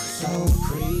exorcist. So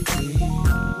creepy.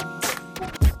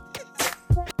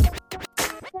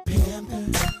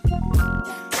 Pimpin'.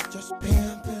 Just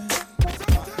pimpin'.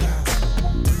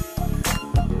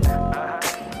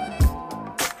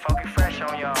 Funky fresh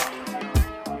on y'all.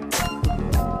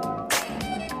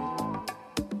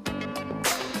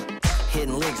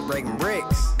 Hitting licks, breaking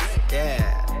bricks.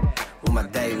 Yeah. With my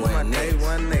day one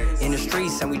niggas. In the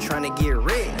streets and we tryna get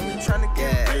rich.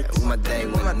 Yeah. With my day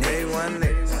one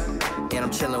niggas. And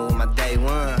I'm chillin' with my day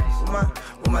one.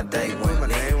 With my day one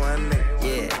niggas.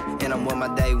 Yeah. And I'm with my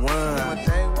day one.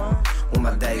 With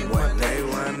my day one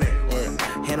niggas.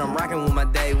 Yeah. And I'm rockin' with my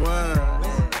day one.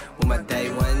 With my day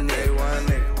one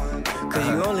niggas. Cause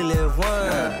you only live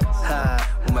once.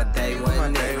 With my day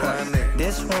one niggas.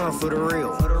 This one for the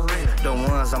real. The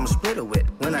ones I'ma split it with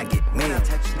when I get me.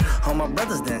 All my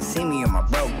brothers done see me on my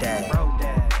broke day.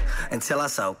 Until I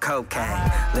sold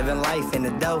cocaine. Living life in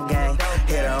the dope game.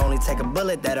 Here to only take a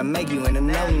bullet that'll make you in a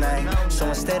no-name. So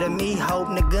instead of me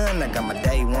holding the gun, I got my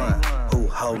day one. Who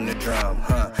holding the drum,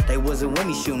 huh? They wasn't with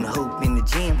me shooting hoop in the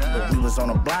gym. But we was on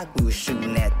the block, we was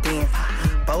shooting that thin.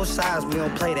 Both sides, we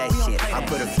don't play that shit. I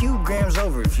put a few grams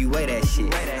over if you weigh that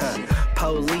shit, huh?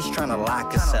 Police tryna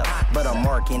lock us up, but a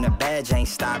mark in the badge ain't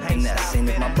stopping us. And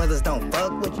if my brothers don't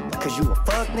fuck with you, cause you a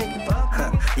fuck nigga,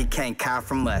 huh? You can't cop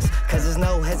from us, cause there's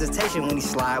no hesitation when he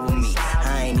slide with me.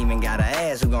 I ain't even gotta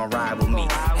ask who gon' ride with me.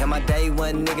 And my day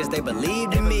one niggas, they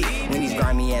believed in me. When these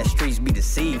grimy ass streets be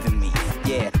deceiving me.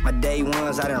 Yeah, my day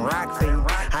ones, I done rock for you.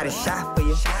 I done shot for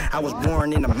you. I was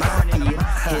born in the mafia.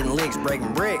 Hitting licks,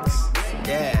 breaking bricks.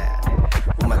 Yeah.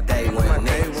 With my day one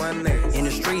niggas. In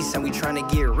the streets and we tryna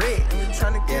get rich.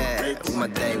 Yeah, with my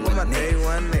day one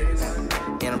niggas.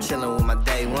 And I'm chillin' with my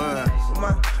day one.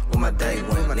 With my day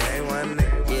one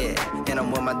niggas. Yeah, and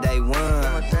I'm with my day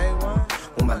one.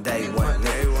 With my day one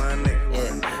niggas.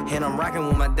 Yeah, and I'm rockin'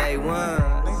 with my day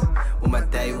one. With my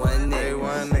day one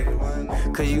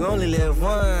niggas. Cause you only live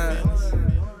once.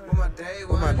 With my day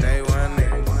one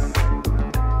niggas.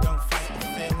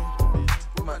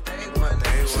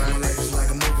 Niggas like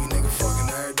a movie, nigga fucking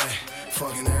every day.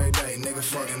 Fucking every day, nigga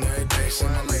fucking every day. See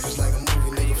my life is like a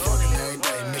movie, nigga fucking every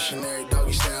day. Missionary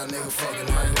doggy style, nigga fucking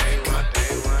every day.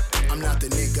 I'm not the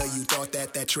nigga you thought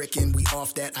that trickin'. We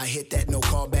off that, I hit that, no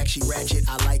callback. She ratchet,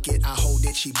 I like it, I hold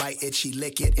it, she bite it, she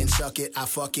lick it and suck it. I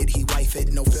fuck it, he wife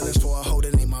it. No feelings for a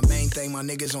holdin', ain't my main thing. My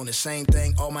niggas on the same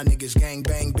thing. All my niggas gang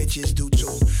bang, bitches do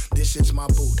too. This is my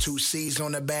boo, 2 C's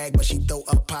on the bag, but she throw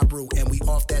up pop root. And we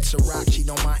off that Ciroc, she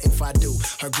don't mind if I do.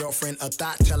 Her girlfriend a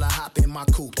thought, tell her hop in my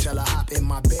coupe. Tell her hop in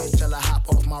my bed, tell her hop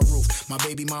off my roof. My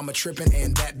baby mama trippin'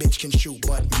 and that bitch can shoot.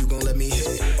 But you gon' let me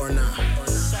hit it or not?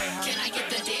 Can I get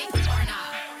the dick or not?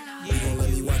 You gon' let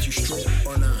me watch you strip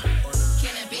or not?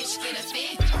 Can a bitch get a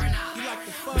fit or not?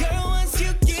 Girl, once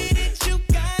you get it, you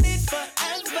got it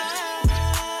forever.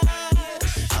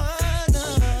 Oh no,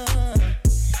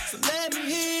 so let me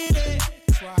hit it.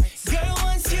 Girl,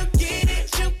 once you get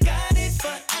it, you got it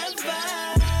forever.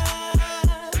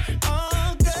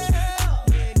 Oh girl,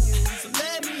 so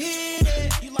let me hit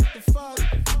it. You like the fuck?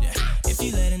 Yeah. If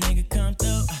you let a nigga come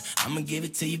through, I'ma give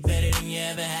it to you better than you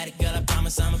ever had it. Girl, I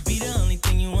promise I'ma be the only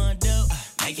thing you wanna do.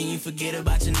 Making you forget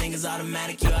about your niggas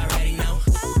automatic, you already know.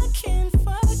 I can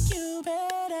fuck you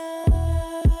better.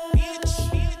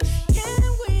 Can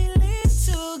we live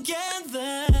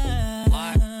together?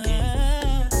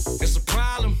 It's a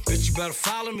problem, bitch, you better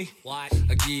follow me. What?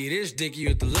 I give you this dick, you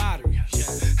at the lottery.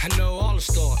 I know all the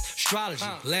stars, astrology.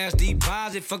 Last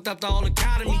deposit, fucked up the whole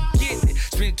economy. Getting it.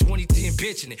 Spent 2010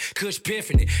 bitching it. Kush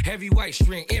piffing it. Heavyweight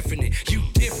string infinite. You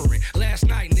different. Last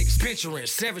night, niggas pinchering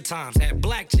 7 times. Had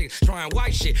black chicks trying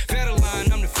white shit. Federal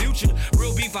line, I'm the future.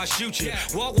 Real beef, I shoot you.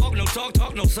 Walk, no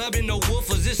talk, no subbing, no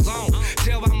woofers. This long.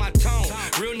 Tell by my tone.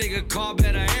 Real nigga call,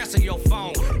 better answer your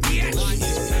phone. Yeah.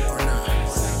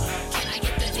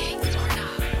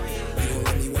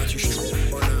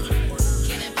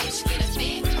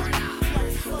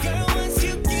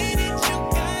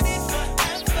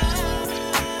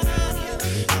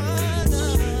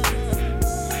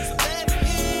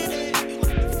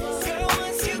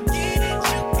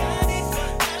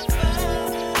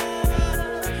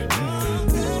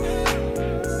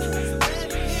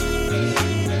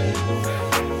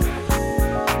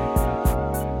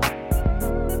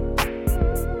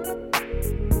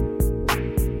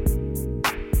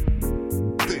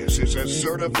 A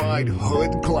certified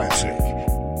hood classic.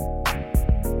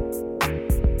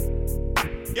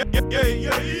 Yeah.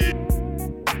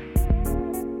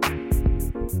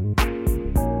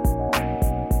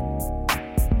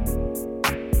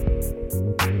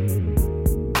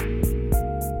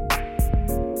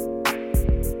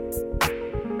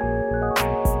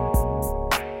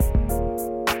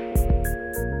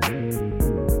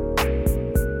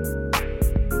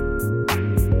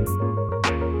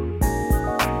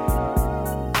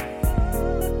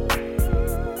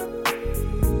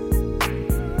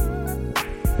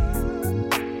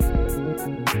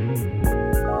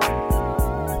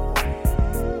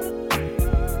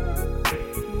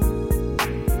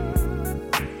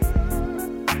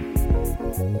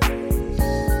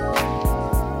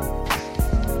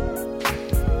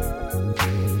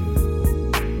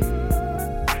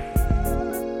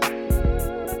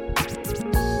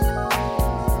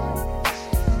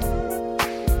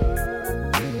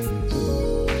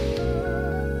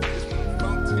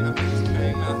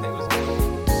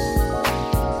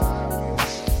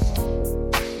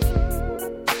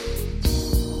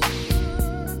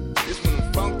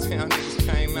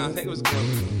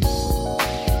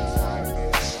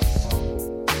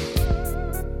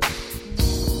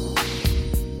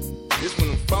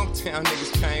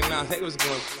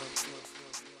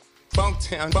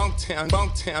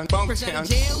 Fresh out of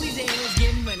jail, we was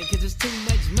getting money, cause it's too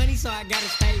much money, so I gotta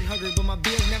stay hungry. But my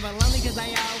bills never lonely, cause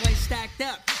they always stacked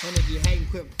up. And if you hatin',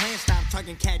 quit playing, stop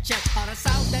talking, catch up. All the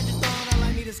sauce that you throwin', all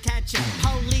I need is catch up.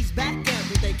 Police back up,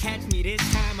 if they catch me this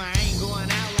time, I ain't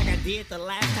going out like I did the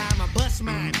last time. I bust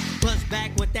mine, bust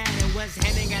back with that, and what's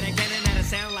handing, got a gun and that'll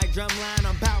sound like drumline,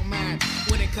 I'm bout mine.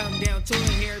 When it come down to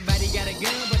it, everybody got a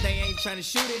gun, but they ain't trying to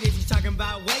shoot it. If you talking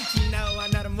about weight, you know I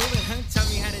know the movement. Hunt tell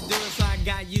me how to do it, so I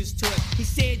got used to it. He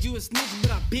said you a snitch,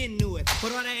 but I been knew it.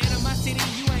 But on the animosity,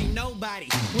 you ain't nobody.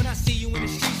 When I see you in the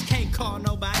streets, can't call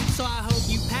nobody. So I hope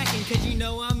you packing, cause you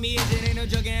know I'm is. It ain't no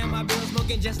joking, and my bills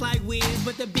smoking just like Wiz.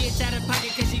 But the bitch out of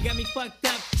pocket, cause she got me fucked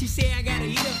up. She said I gotta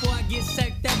eat it before I get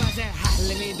sucked up. I said, ha,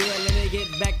 let me do it, let me get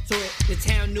back to it. The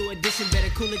town new edition, better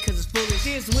cool it, cause it's foolish.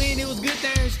 Since when it was good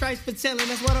to earn stripes for telling.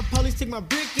 That's why the police took my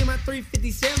brick in my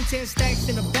 357, 10 stacks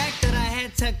in the back that I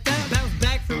had tucked up. Bounced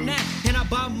back from that, and I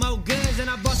bought more guns, and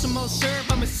I bought some more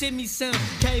syrup. I'ma send me some.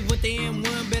 Cave with the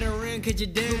M1, better run, cause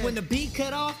you're done. But when the beat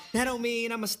cut off, that don't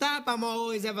mean I'ma stop. I'ma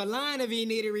always have a line if you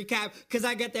need a recap. Cause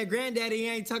I got that granddaddy,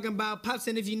 ain't talking about pops.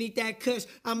 And if you need that kush,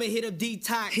 I'ma hit up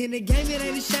detox. In the game, it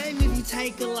ain't a shame if you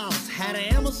take a loss. Had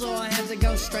an ammo, so I had to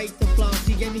go straight to floss.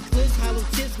 He gave me clips, hollow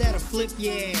tips that'll flip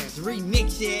your ass.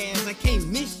 Remix your ass, I can't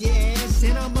miss your ass.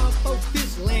 And I'm off 4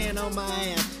 fists laying on my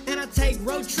ass. And I take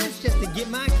road trips just to get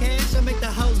my cash. I make the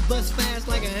hoes bust fast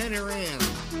like 100 rounds.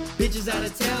 Bitches out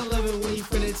of town love it when you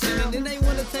finna town. Then they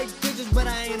wanna take pictures, but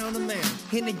I ain't on the mound.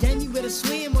 In the game, you better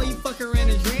swim or you fuck around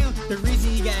and drown. The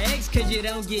reason you got X, cause you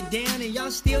don't get down. And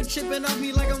y'all still tripping off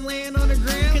me like I'm laying on the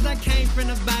ground. Cause I came from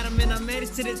the bottom and I made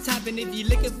it to the top. And if you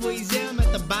looking for easy, I'm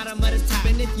at the bottom of the top.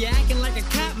 And if you acting like a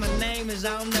cop, my name is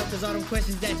I don't know. Cause all them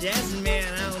questions that you asking,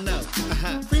 man, I don't know.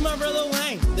 Free my brother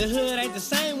Wayne. The hood ain't the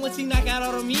same. Once he knock out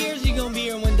all them years, you gon' be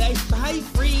here one day. So how you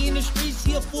free in the streets?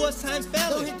 He a full-time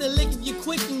fella. Don't hit the lick if you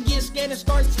quick and get scared and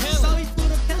start telling. So he flew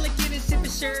the pelican and sipping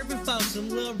syrup and some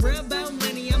little real about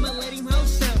money, I'ma let him hold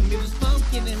something. If it's funk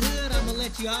in the hood, I'ma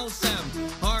let you hold something.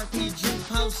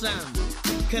 RPG, post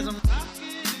something. Cause I'm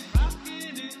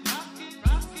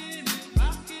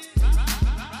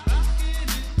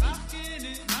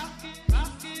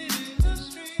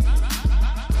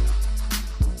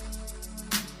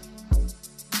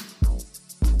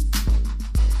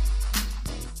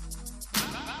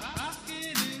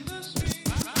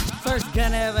First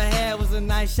gun I ever had was was a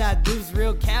nice shot deuce,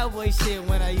 real cowboy shit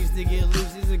when I used to get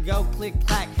loose. Used to go click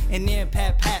clack and then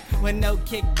pat pat with no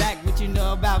kickback. What you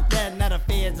know about that? Not a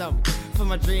feds on me for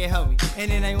my dread homie. And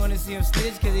then they wanna see him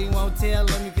snitch cause he won't tell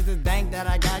on me cause the dank that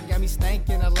I got me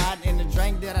stankin' a lot. And the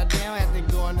drink that I down had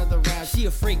to go another round. She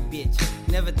a freak bitch,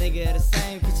 never think of her the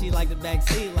same cause she like the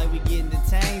backseat like we getting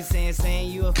detained.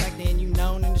 Saying you a factor and you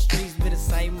known in the streets, but the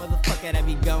same motherfucker that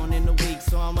be gone in the week.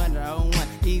 So I'm under 01,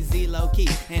 easy low key,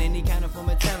 and any kind of form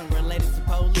of talent related to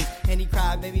police. Any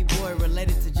cry baby boy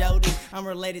related to Jody. I'm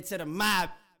related to the mob.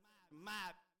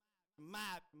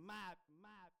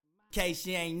 Case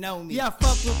she ain't know me. Yeah,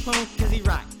 fuck with Poon, cause he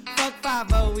rock. Fuck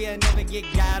 5-0, we'll never get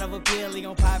God of a pill. He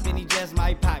gon' pop and he just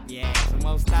might pop your ass. And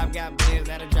won't stop, got blends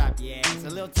that'll drop your ass. A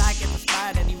little talk at the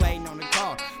spot and he waiting on the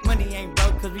call. Money ain't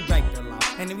broke cause we break the law.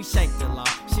 And then we shake the law,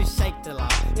 shit shake the law.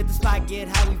 If the spot get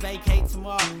high, we vacate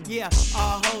tomorrow. Yeah,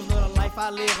 all hoes know the life I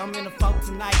live. I'm in the funk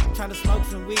tonight, trying to smoke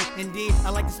some weed. Indeed, I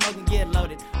like to smoke and get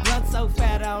loaded. Blunt so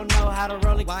fat, I don't know how to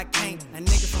roll it. Why can't a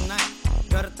nigga from 9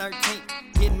 go to 13,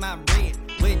 getting my bread?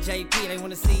 With JP, they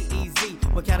wanna see easy.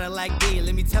 What Cadillac D?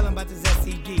 Let me tell them about this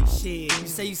SCD shit. You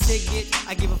say you sick, bitch?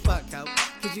 I give a fuck, ho.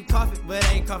 Cause you coughing, but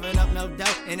I ain't coughing up no dope.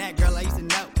 And that girl I used to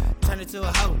know turned into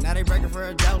a hoe. Now they breaking for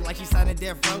a dope like she signed a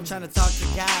death row. Trying to talk to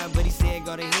God, but he said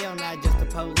go to hell. Not just the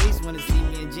police wanna see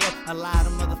me in jail. A lot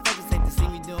of motherfuckers hate to see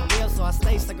me doing well, so I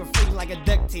stay stuck a freak like a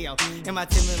ducktail. In my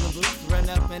Timberland boots, run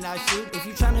up and I shoot. If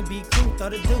you tryna be cool, throw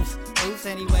the deuce. Oops,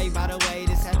 anyway, by the way,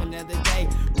 this happened the other day.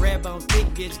 Redbone thick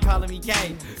bitch calling me K.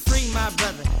 Free my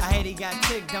brother, I hate he got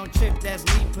tricked. Don't trip, that's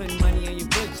me putting money on your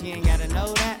books. You ain't gotta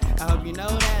know that. I hope you know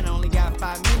that. I only got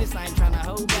 5 minutes. I ain't tryna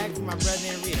hold back for my brother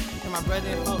and Rita and my brother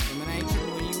and Folsom. And I ain't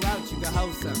tripping when you out, you can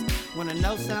hold something. Wanna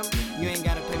know something? You ain't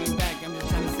gotta pay me back. I'm just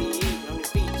tryna see you eat on your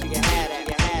feet. You can have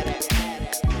that.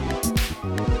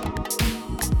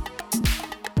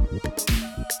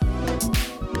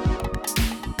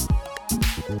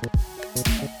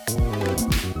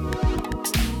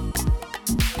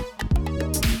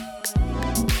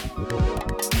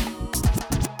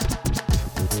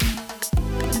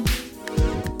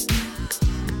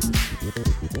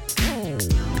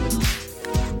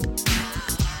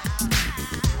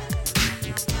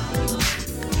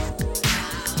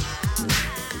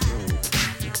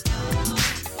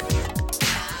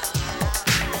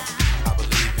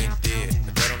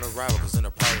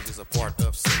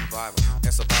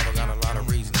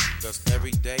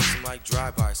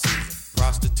 Drive-by season,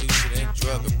 prostitution and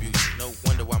drug abuse. No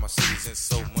wonder why my city's in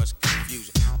so much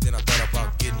confusion. Then I thought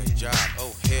about getting a job.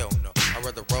 Oh hell no, I'd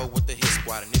rather roll with the hit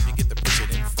squad. And if you get the picture,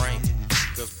 then frame it.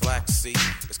 Cause Black Sea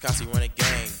is constantly running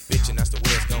game, bitch, and that's the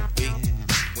way it's gonna be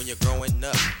when you're growing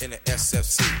up in the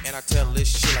SFC. And I tell this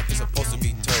shit like it's supposed to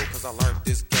be told, cause I learned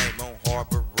this game on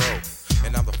Harbor Road,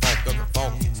 and I'm the funk of the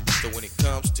funkies. So when it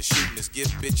comes to shooting this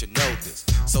gift, bitch, you know this.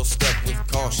 So step with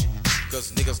caution,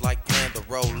 cause niggas like playing the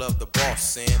role of the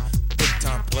boss and big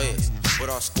time players with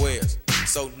our squares.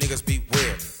 So niggas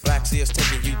beware. Black Sea is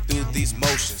taking you through these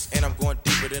motions, and I'm going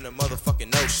deeper than the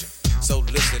motherfucking ocean. So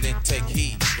listen and take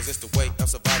heed, cause it's the way of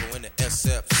survival in the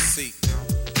SFC.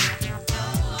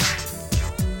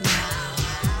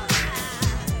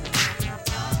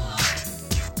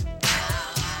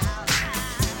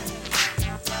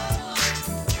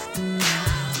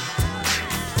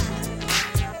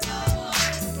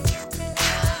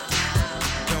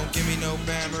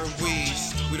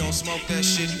 Smoke that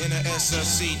shit in a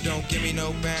SFC. Don't give me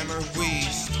no Bammer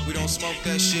weeds. We don't smoke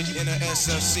that shit in a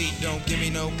SFC. Don't give me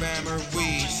no Bammer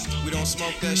weeds. We don't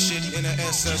smoke that shit in a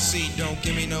SFC. Don't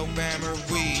give me no Bammer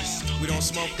weeds. We don't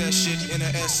smoke that shit in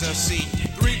a SFC.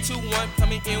 3, 2, 1,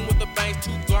 coming in with the bangs.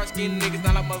 2 dark skinned niggas,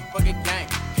 not a motherfucking gang.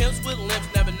 Pimps with limps,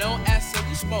 never known as so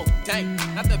we smoke. Dang,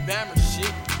 not the Bammer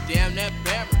shit. Damn, that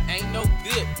Bammer ain't no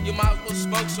good. You might as well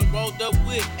smoke some rolled up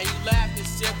wood. And you laughed and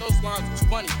said those lines was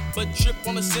funny, but trip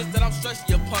on the sense that I'm stressing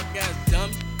your punk ass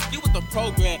dummy. You with the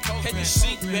program, can you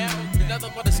see Bammer?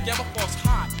 Nothing but a scam of false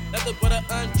high, nothing but an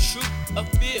untruth, a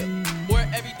fear, or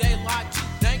an everyday lie to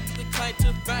thank the claim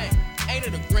to fame. Ain't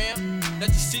it a gram that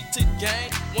you seek to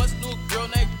gain? Once knew a girl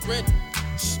named Brenda,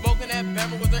 smoking that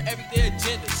Bammer with her everyday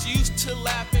agenda. She used to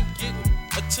laugh and giggle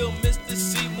until Mr.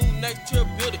 C moved next to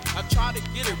her building. I tried to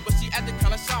get her, but she acted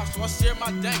kinda shy, so I shared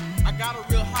my dank. I got her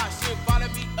real high, she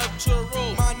invited me up to her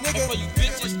room. My nigga, and for you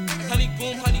bitches, honey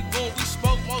boom, we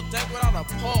smoke more dank without a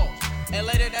pause. And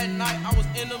later that night, I was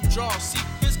in them drawers. See,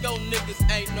 Frisco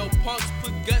niggas ain't no punks,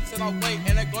 put guts in our way,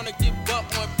 and they're gonna give up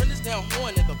on Prentice down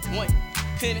horn at the point.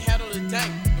 Couldn't handle the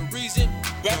dank, the reason,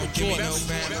 don't give me no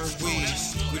Bammer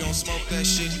weeds. We don't smoke that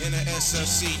shit in a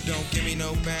SFC. Don't give me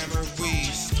no Bammer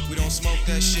weeds. We don't smoke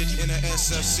that shit in a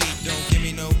SFC. Don't give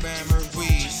me no Bammer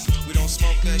weeds. We don't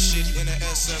smoke that shit in the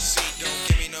SFC. Don't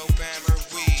give me no Bammer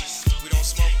weed. We don't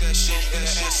smoke that shit in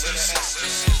the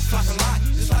SFC. Fuck a lot,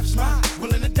 this life is mine,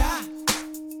 willing to die.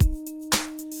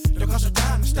 Don't cost a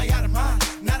dime, stay out of mine,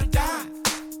 not a dime.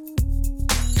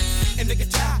 And the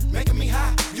guitar, making me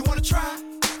high, you wanna try?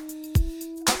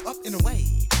 Up and away,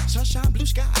 sunshine, blue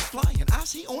sky, flying. I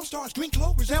see orange stars, green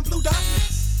clovers, and blue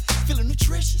diamonds. Feeling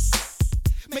nutritious,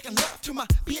 making love to my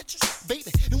bitches,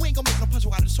 baby. And we ain't gonna make no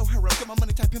puzzle out of it, so hurry up. Get my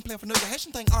money type in, playing for no your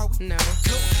Haitian thing, are we? No.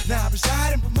 Cool, now I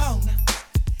reside in Pomona.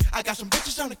 I got some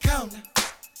bitches on the corner.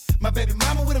 My baby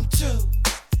mama with them too.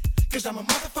 Cause I'm a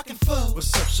motherfucking fool.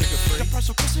 What's up, sugar free? The price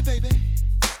of pussy, baby.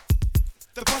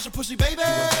 The price of pussy, baby. You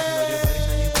all your buddies,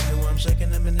 now you wonder why I'm shaking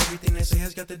them, and everything they say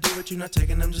has got to do with you not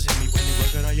taking them. Just hit me when you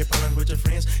work out all your problems with your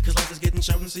friends. Cause life is getting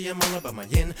short and see I'm all about my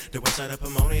yen. The west side of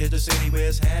Pomona is the city where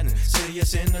it's happening. City of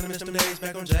sin, and I missed them days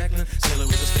back on Jacqueline. Sailor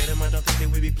was a state of mind, don't think that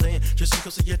we be playing. Just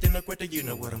because you no quitter, you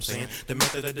know what I'm saying. The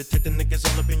method of detecting niggas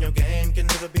all up in your game can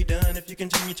never be done if you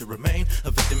continue to remain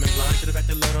a victim and blind to the fact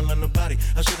that love don't love nobody.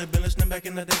 I should have been listening back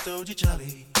in the day to OG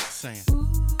Charlie. Saying,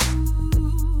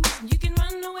 you can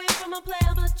run away from a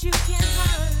player, but you can't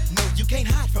hide. no, you can't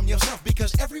hide from yourself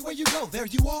because everywhere you go, there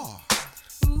you are.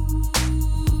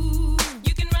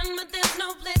 You can run, but there's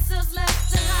no place else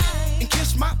left to hide. And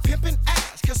kiss my pimpin'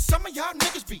 ass, cause some of y'all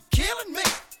niggas be killing me.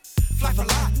 Fly for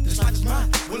life, this life is mine,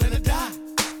 willing to die.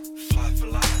 Fly for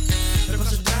life. There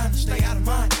was a dime, stay out of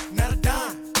mine, not a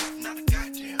dime. Not a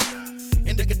goddamn dime.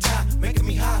 And the guitar, making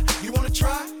me high, you wanna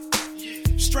try?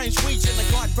 Strange weeds in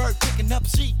the garden, bird picking up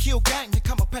seed, kill gang. Here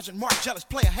come a peasant, mark, jealous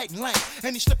player, hating lame.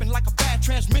 And he's slipping like a bad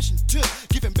transmission too.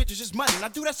 Giving bitches his money. Now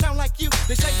do that sound like you?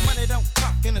 They say money don't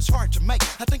talk and it's hard to make.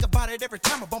 I think about it every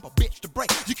time I bump a bitch to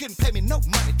break. You couldn't pay me no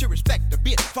money to respect the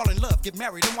bitch. Fall in love, get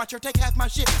married, and watch her take half my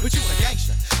shit. But you a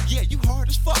gangster. Yeah, you hard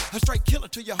as fuck. A straight killer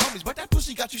to your homies, but that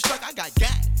pussy got you stuck. I got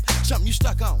gang. Something you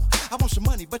stuck on. I want some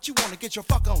money, but you wanna get your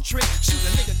fuck on trick. Shoot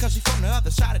a nigga cause he from the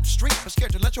other side of the street, but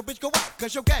scared to let your bitch go out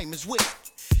cause your game is weak.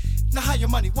 Now how your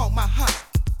money want my heart?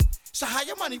 So how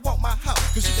your money want my heart?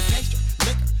 Cause you can taste her,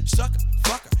 lick her, suck her,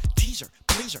 fuck her, tease her,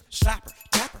 please her, slap her,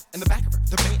 tap her, in the back of her,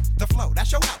 the bed, the floor.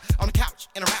 That's your house, on the couch,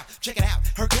 in her mouth, check it out.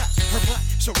 Her guts, her butt,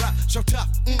 so rough, so tough.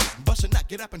 Bust a nut,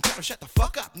 get up and tell her, shut the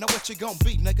fuck up. Know what you gon'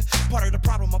 be, nigga. Part of the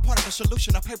problem, a part of the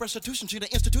solution. I pay restitution to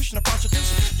the institution of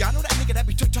prostitution. Y'all know that nigga that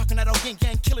be talking that old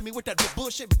gang, killing me with that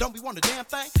bullshit, but don't be one the damn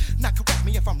thing. Now correct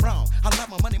me if I'm wrong. I love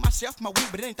my money, myself, my weed,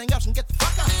 but anything else can get the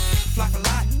fuck up. Fly for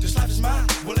life, this life is mine,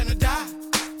 willing to die.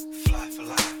 Fly for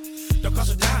life. Don't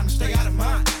cost a dime, stay out of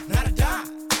mine, not a dime.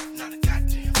 Not a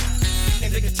goddamn dime.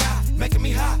 And the guitar, making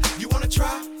me high, you wanna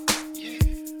try?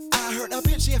 I heard a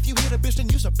bitch say if you hit a bitch, then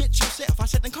you's a bitch yourself. I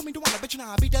said, then call me the one, a bitch, and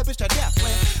I'll beat that bitch to death,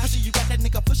 player. I see you got that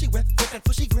nigga pussy whip, with that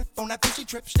pussy grip on that pussy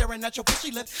trip, staring at your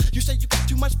pussy lip. You say you got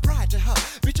too much pride to hug.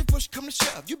 Bitch, if push come to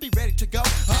shove, you be ready to go.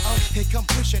 Here come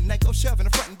pushing, they go shoving the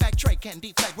front and back tray, can't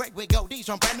deflate, great wig oldies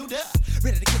on brand new dub.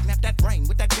 Ready to kidnap that brain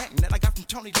with that game that I got from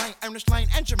Tony Lane, Ernest Lane,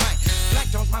 and Jermaine. Black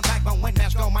Jones, my backbone, when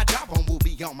mask on, my jawbone will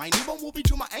be on. My kneebone will be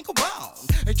to my ankle bone.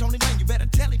 Hey, Tony Lane, you better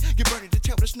tell him, get ready to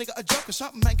tell this nigga a joke or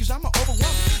something, man, cause I'm a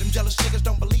overwhelmed. Them jealous niggas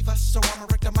don't believe us, so I'ma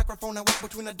wreck the microphone and walk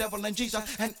between the devil and Jesus.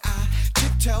 And I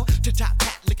tiptoe to top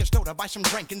hat liquor store to buy some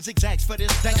drink and zigzags for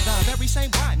this dank love. Every same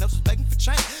wine, else is begging for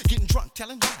change. Getting drunk,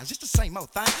 telling lies, it's the same old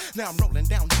thing. Now I'm rolling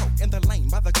down coke in the lane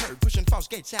by the curb, pushing false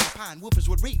gates, Alpine whoopers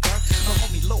with reverb. A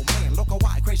homie low man, local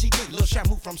wide, crazy D, Lil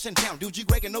Shamu from Sintown, dude G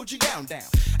Greg and OG down.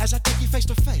 As I take you face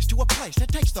to face to a place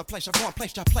that takes the place of one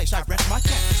place to place, I rest my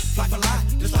case. Fly for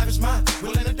life, this life is mine,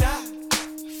 willing to die.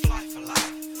 Fly for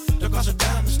life. Don't cost a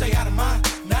dime to stay out of mine,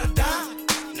 not a dime.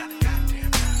 Not a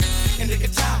goddamn dime. And the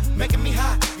guitar, making me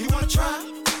high, you wanna try?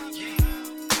 Yeah.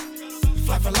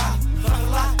 Fly for life, fly for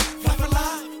life, fly for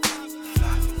life.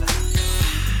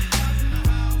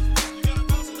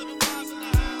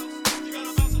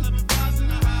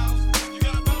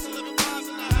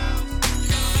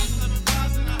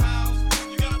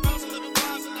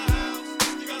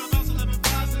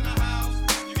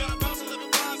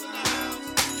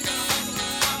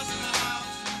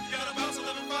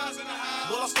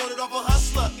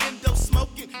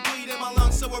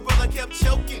 So her brother kept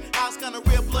choking. I was kinda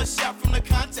real bloodshot from the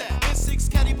contact. In 6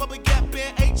 County, Public Gap,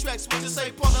 and 8 tracks. We just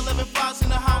say part 11 files in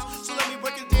the house. So let me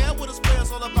break it down what this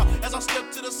player's all about. As I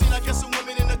step to the scene, I get some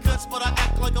women in the cuts, but I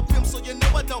act like a pimp, so you know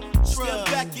I don't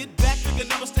trust. Get back, you can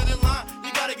never stand in line.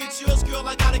 You gotta get yours, girl,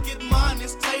 I gotta get mine.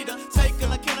 It's Tater, taker,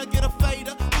 like can I get a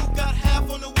fader? Who got half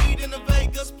on the weed in the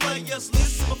Vegas? Players,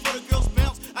 listen before the girls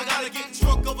bounce. I gotta get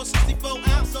drunk over 64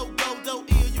 ounce. So go,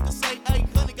 ill, you can say, hey,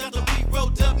 honey, got the beat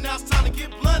rolled up, now it's time to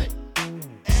get blunted.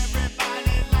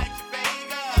 Everybody like your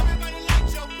baby, everybody like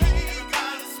your baby,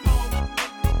 gotta smoke.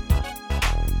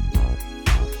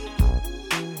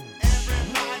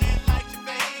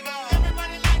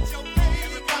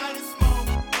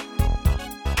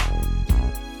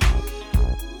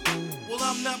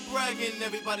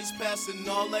 and everybody's passing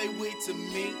all they weed to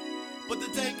me. But the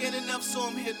dank ain't enough, so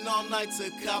I'm hitting all night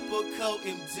to copper coat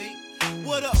MD.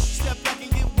 What up? Step back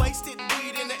and get wasted.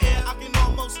 Weed in the air, I can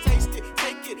almost taste it.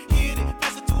 Take it, hit it,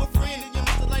 pass it to a friend, and you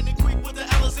must like the Greek with the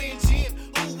Alizé and gin.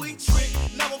 Ooh, we trick.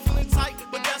 Now I'm feeling tight,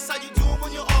 but that's how you do it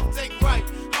when you're off day right.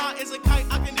 High as a kite,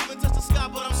 I can even touch the sky,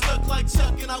 but I'm stuck like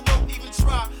Chuck, and I won't even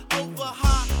try. Over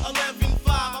high, 11.5.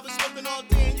 I've been smoking all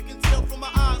day, and you can tell from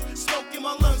my eyes. Smoke in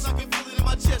my lungs, I can feel it in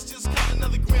my chest. Just cut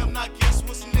another gram, now guess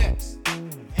what's next?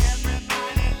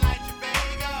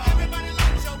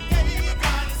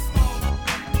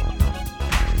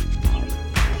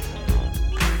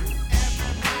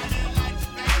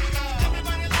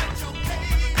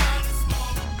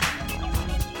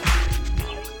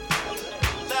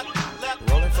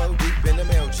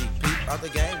 Out the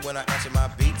game when I answer my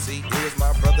beat. See, it was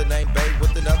my brother named Bay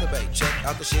with another Bay. Check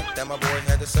out the shit that my boy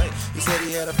had to say. He said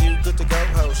he had a few good to go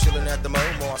hoes chilling at the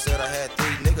Momo. I said I had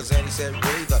 3 niggas and he said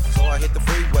really the. So I hit the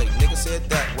freeway. Nigga said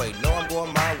that way. No, I'm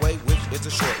going my way, which is the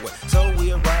short way. So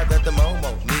we arrived at the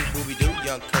Momo. Me, Booby Doo,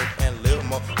 Young Kirk, and Lil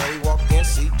Mo. Now we walked in,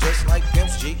 see, just like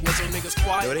Pimps G. Was your niggas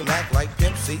quiet? Yo, they Mac like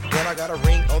Pimp C. Then I got a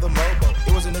ring on the Mobo.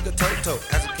 It was a nigga Toto.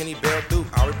 As a Kenny Bell through,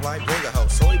 I replied, bring a hoe.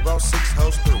 So he brought 6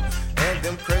 hoes through. And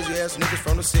them crazy ass niggas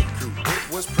from the sick crew.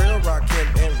 It was Prill, Rakim,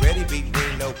 and Ready B.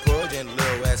 Reno, Pudge, and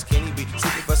Lil ass Kenny B.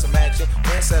 Seeking for some action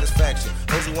and satisfaction.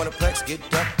 Those who wanna plex get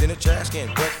dumped in the trash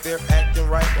can. But they're acting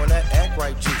right on that act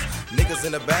right juice. Niggas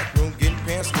in the back room getting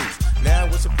pants loose. Now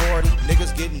it's a party,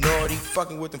 niggas getting naughty.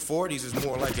 Fucking with them 40s is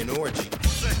more like an orgy.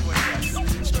 Sick with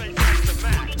this, straight gangsta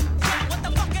Mac. What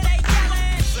the fuck are they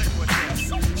yelling? Sick with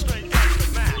this, straight gangsta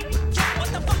Mac. What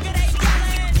the fuck are they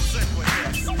yelling? Sick with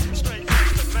this, straight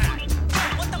gangsta Mac.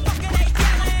 What the fuck are they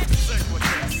yelling? Sick with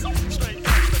this, straight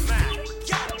gangsta Mac.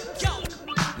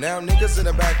 Now niggas in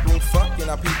the back room fucking.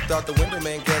 I peeped out the window,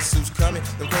 man, guess who's coming?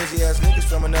 Them crazy ass niggas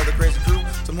from another crazy crew.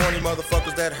 Some horny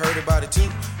motherfuckers that heard about it too.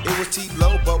 It was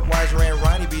T-Low, but Wiser and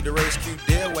Ronnie B. The race Q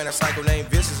deal when a psycho named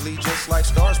viciously. Just like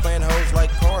stars playing hoes like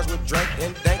cars with drink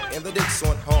and dank and the dicks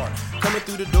on hard. Coming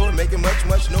through the door making much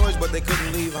noise, but they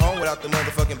couldn't leave home without the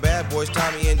motherfucking bad boys.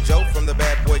 Tommy and Joe from the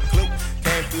bad boy clique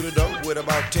came through the door with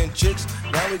about 10 chicks.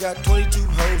 Now we got 22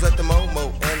 hoes at the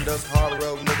Momo. And us hard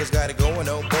road niggas got it going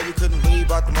on. But we couldn't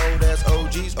leave out the mode as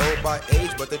OGs, old by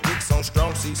age, but the dicks on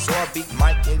strong C. So I beat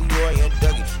Mike and Leroy and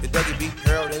Dougie. The Dougie beat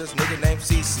Harold and this nigga named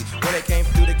CC. When they came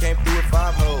through with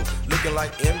 5 hoes. Looking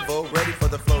like Invo, ready for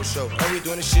the flow show. And we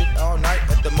doing this shit all night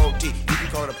at the Moti. You can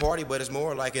call it a party, but it's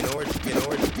more like an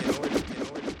orgy.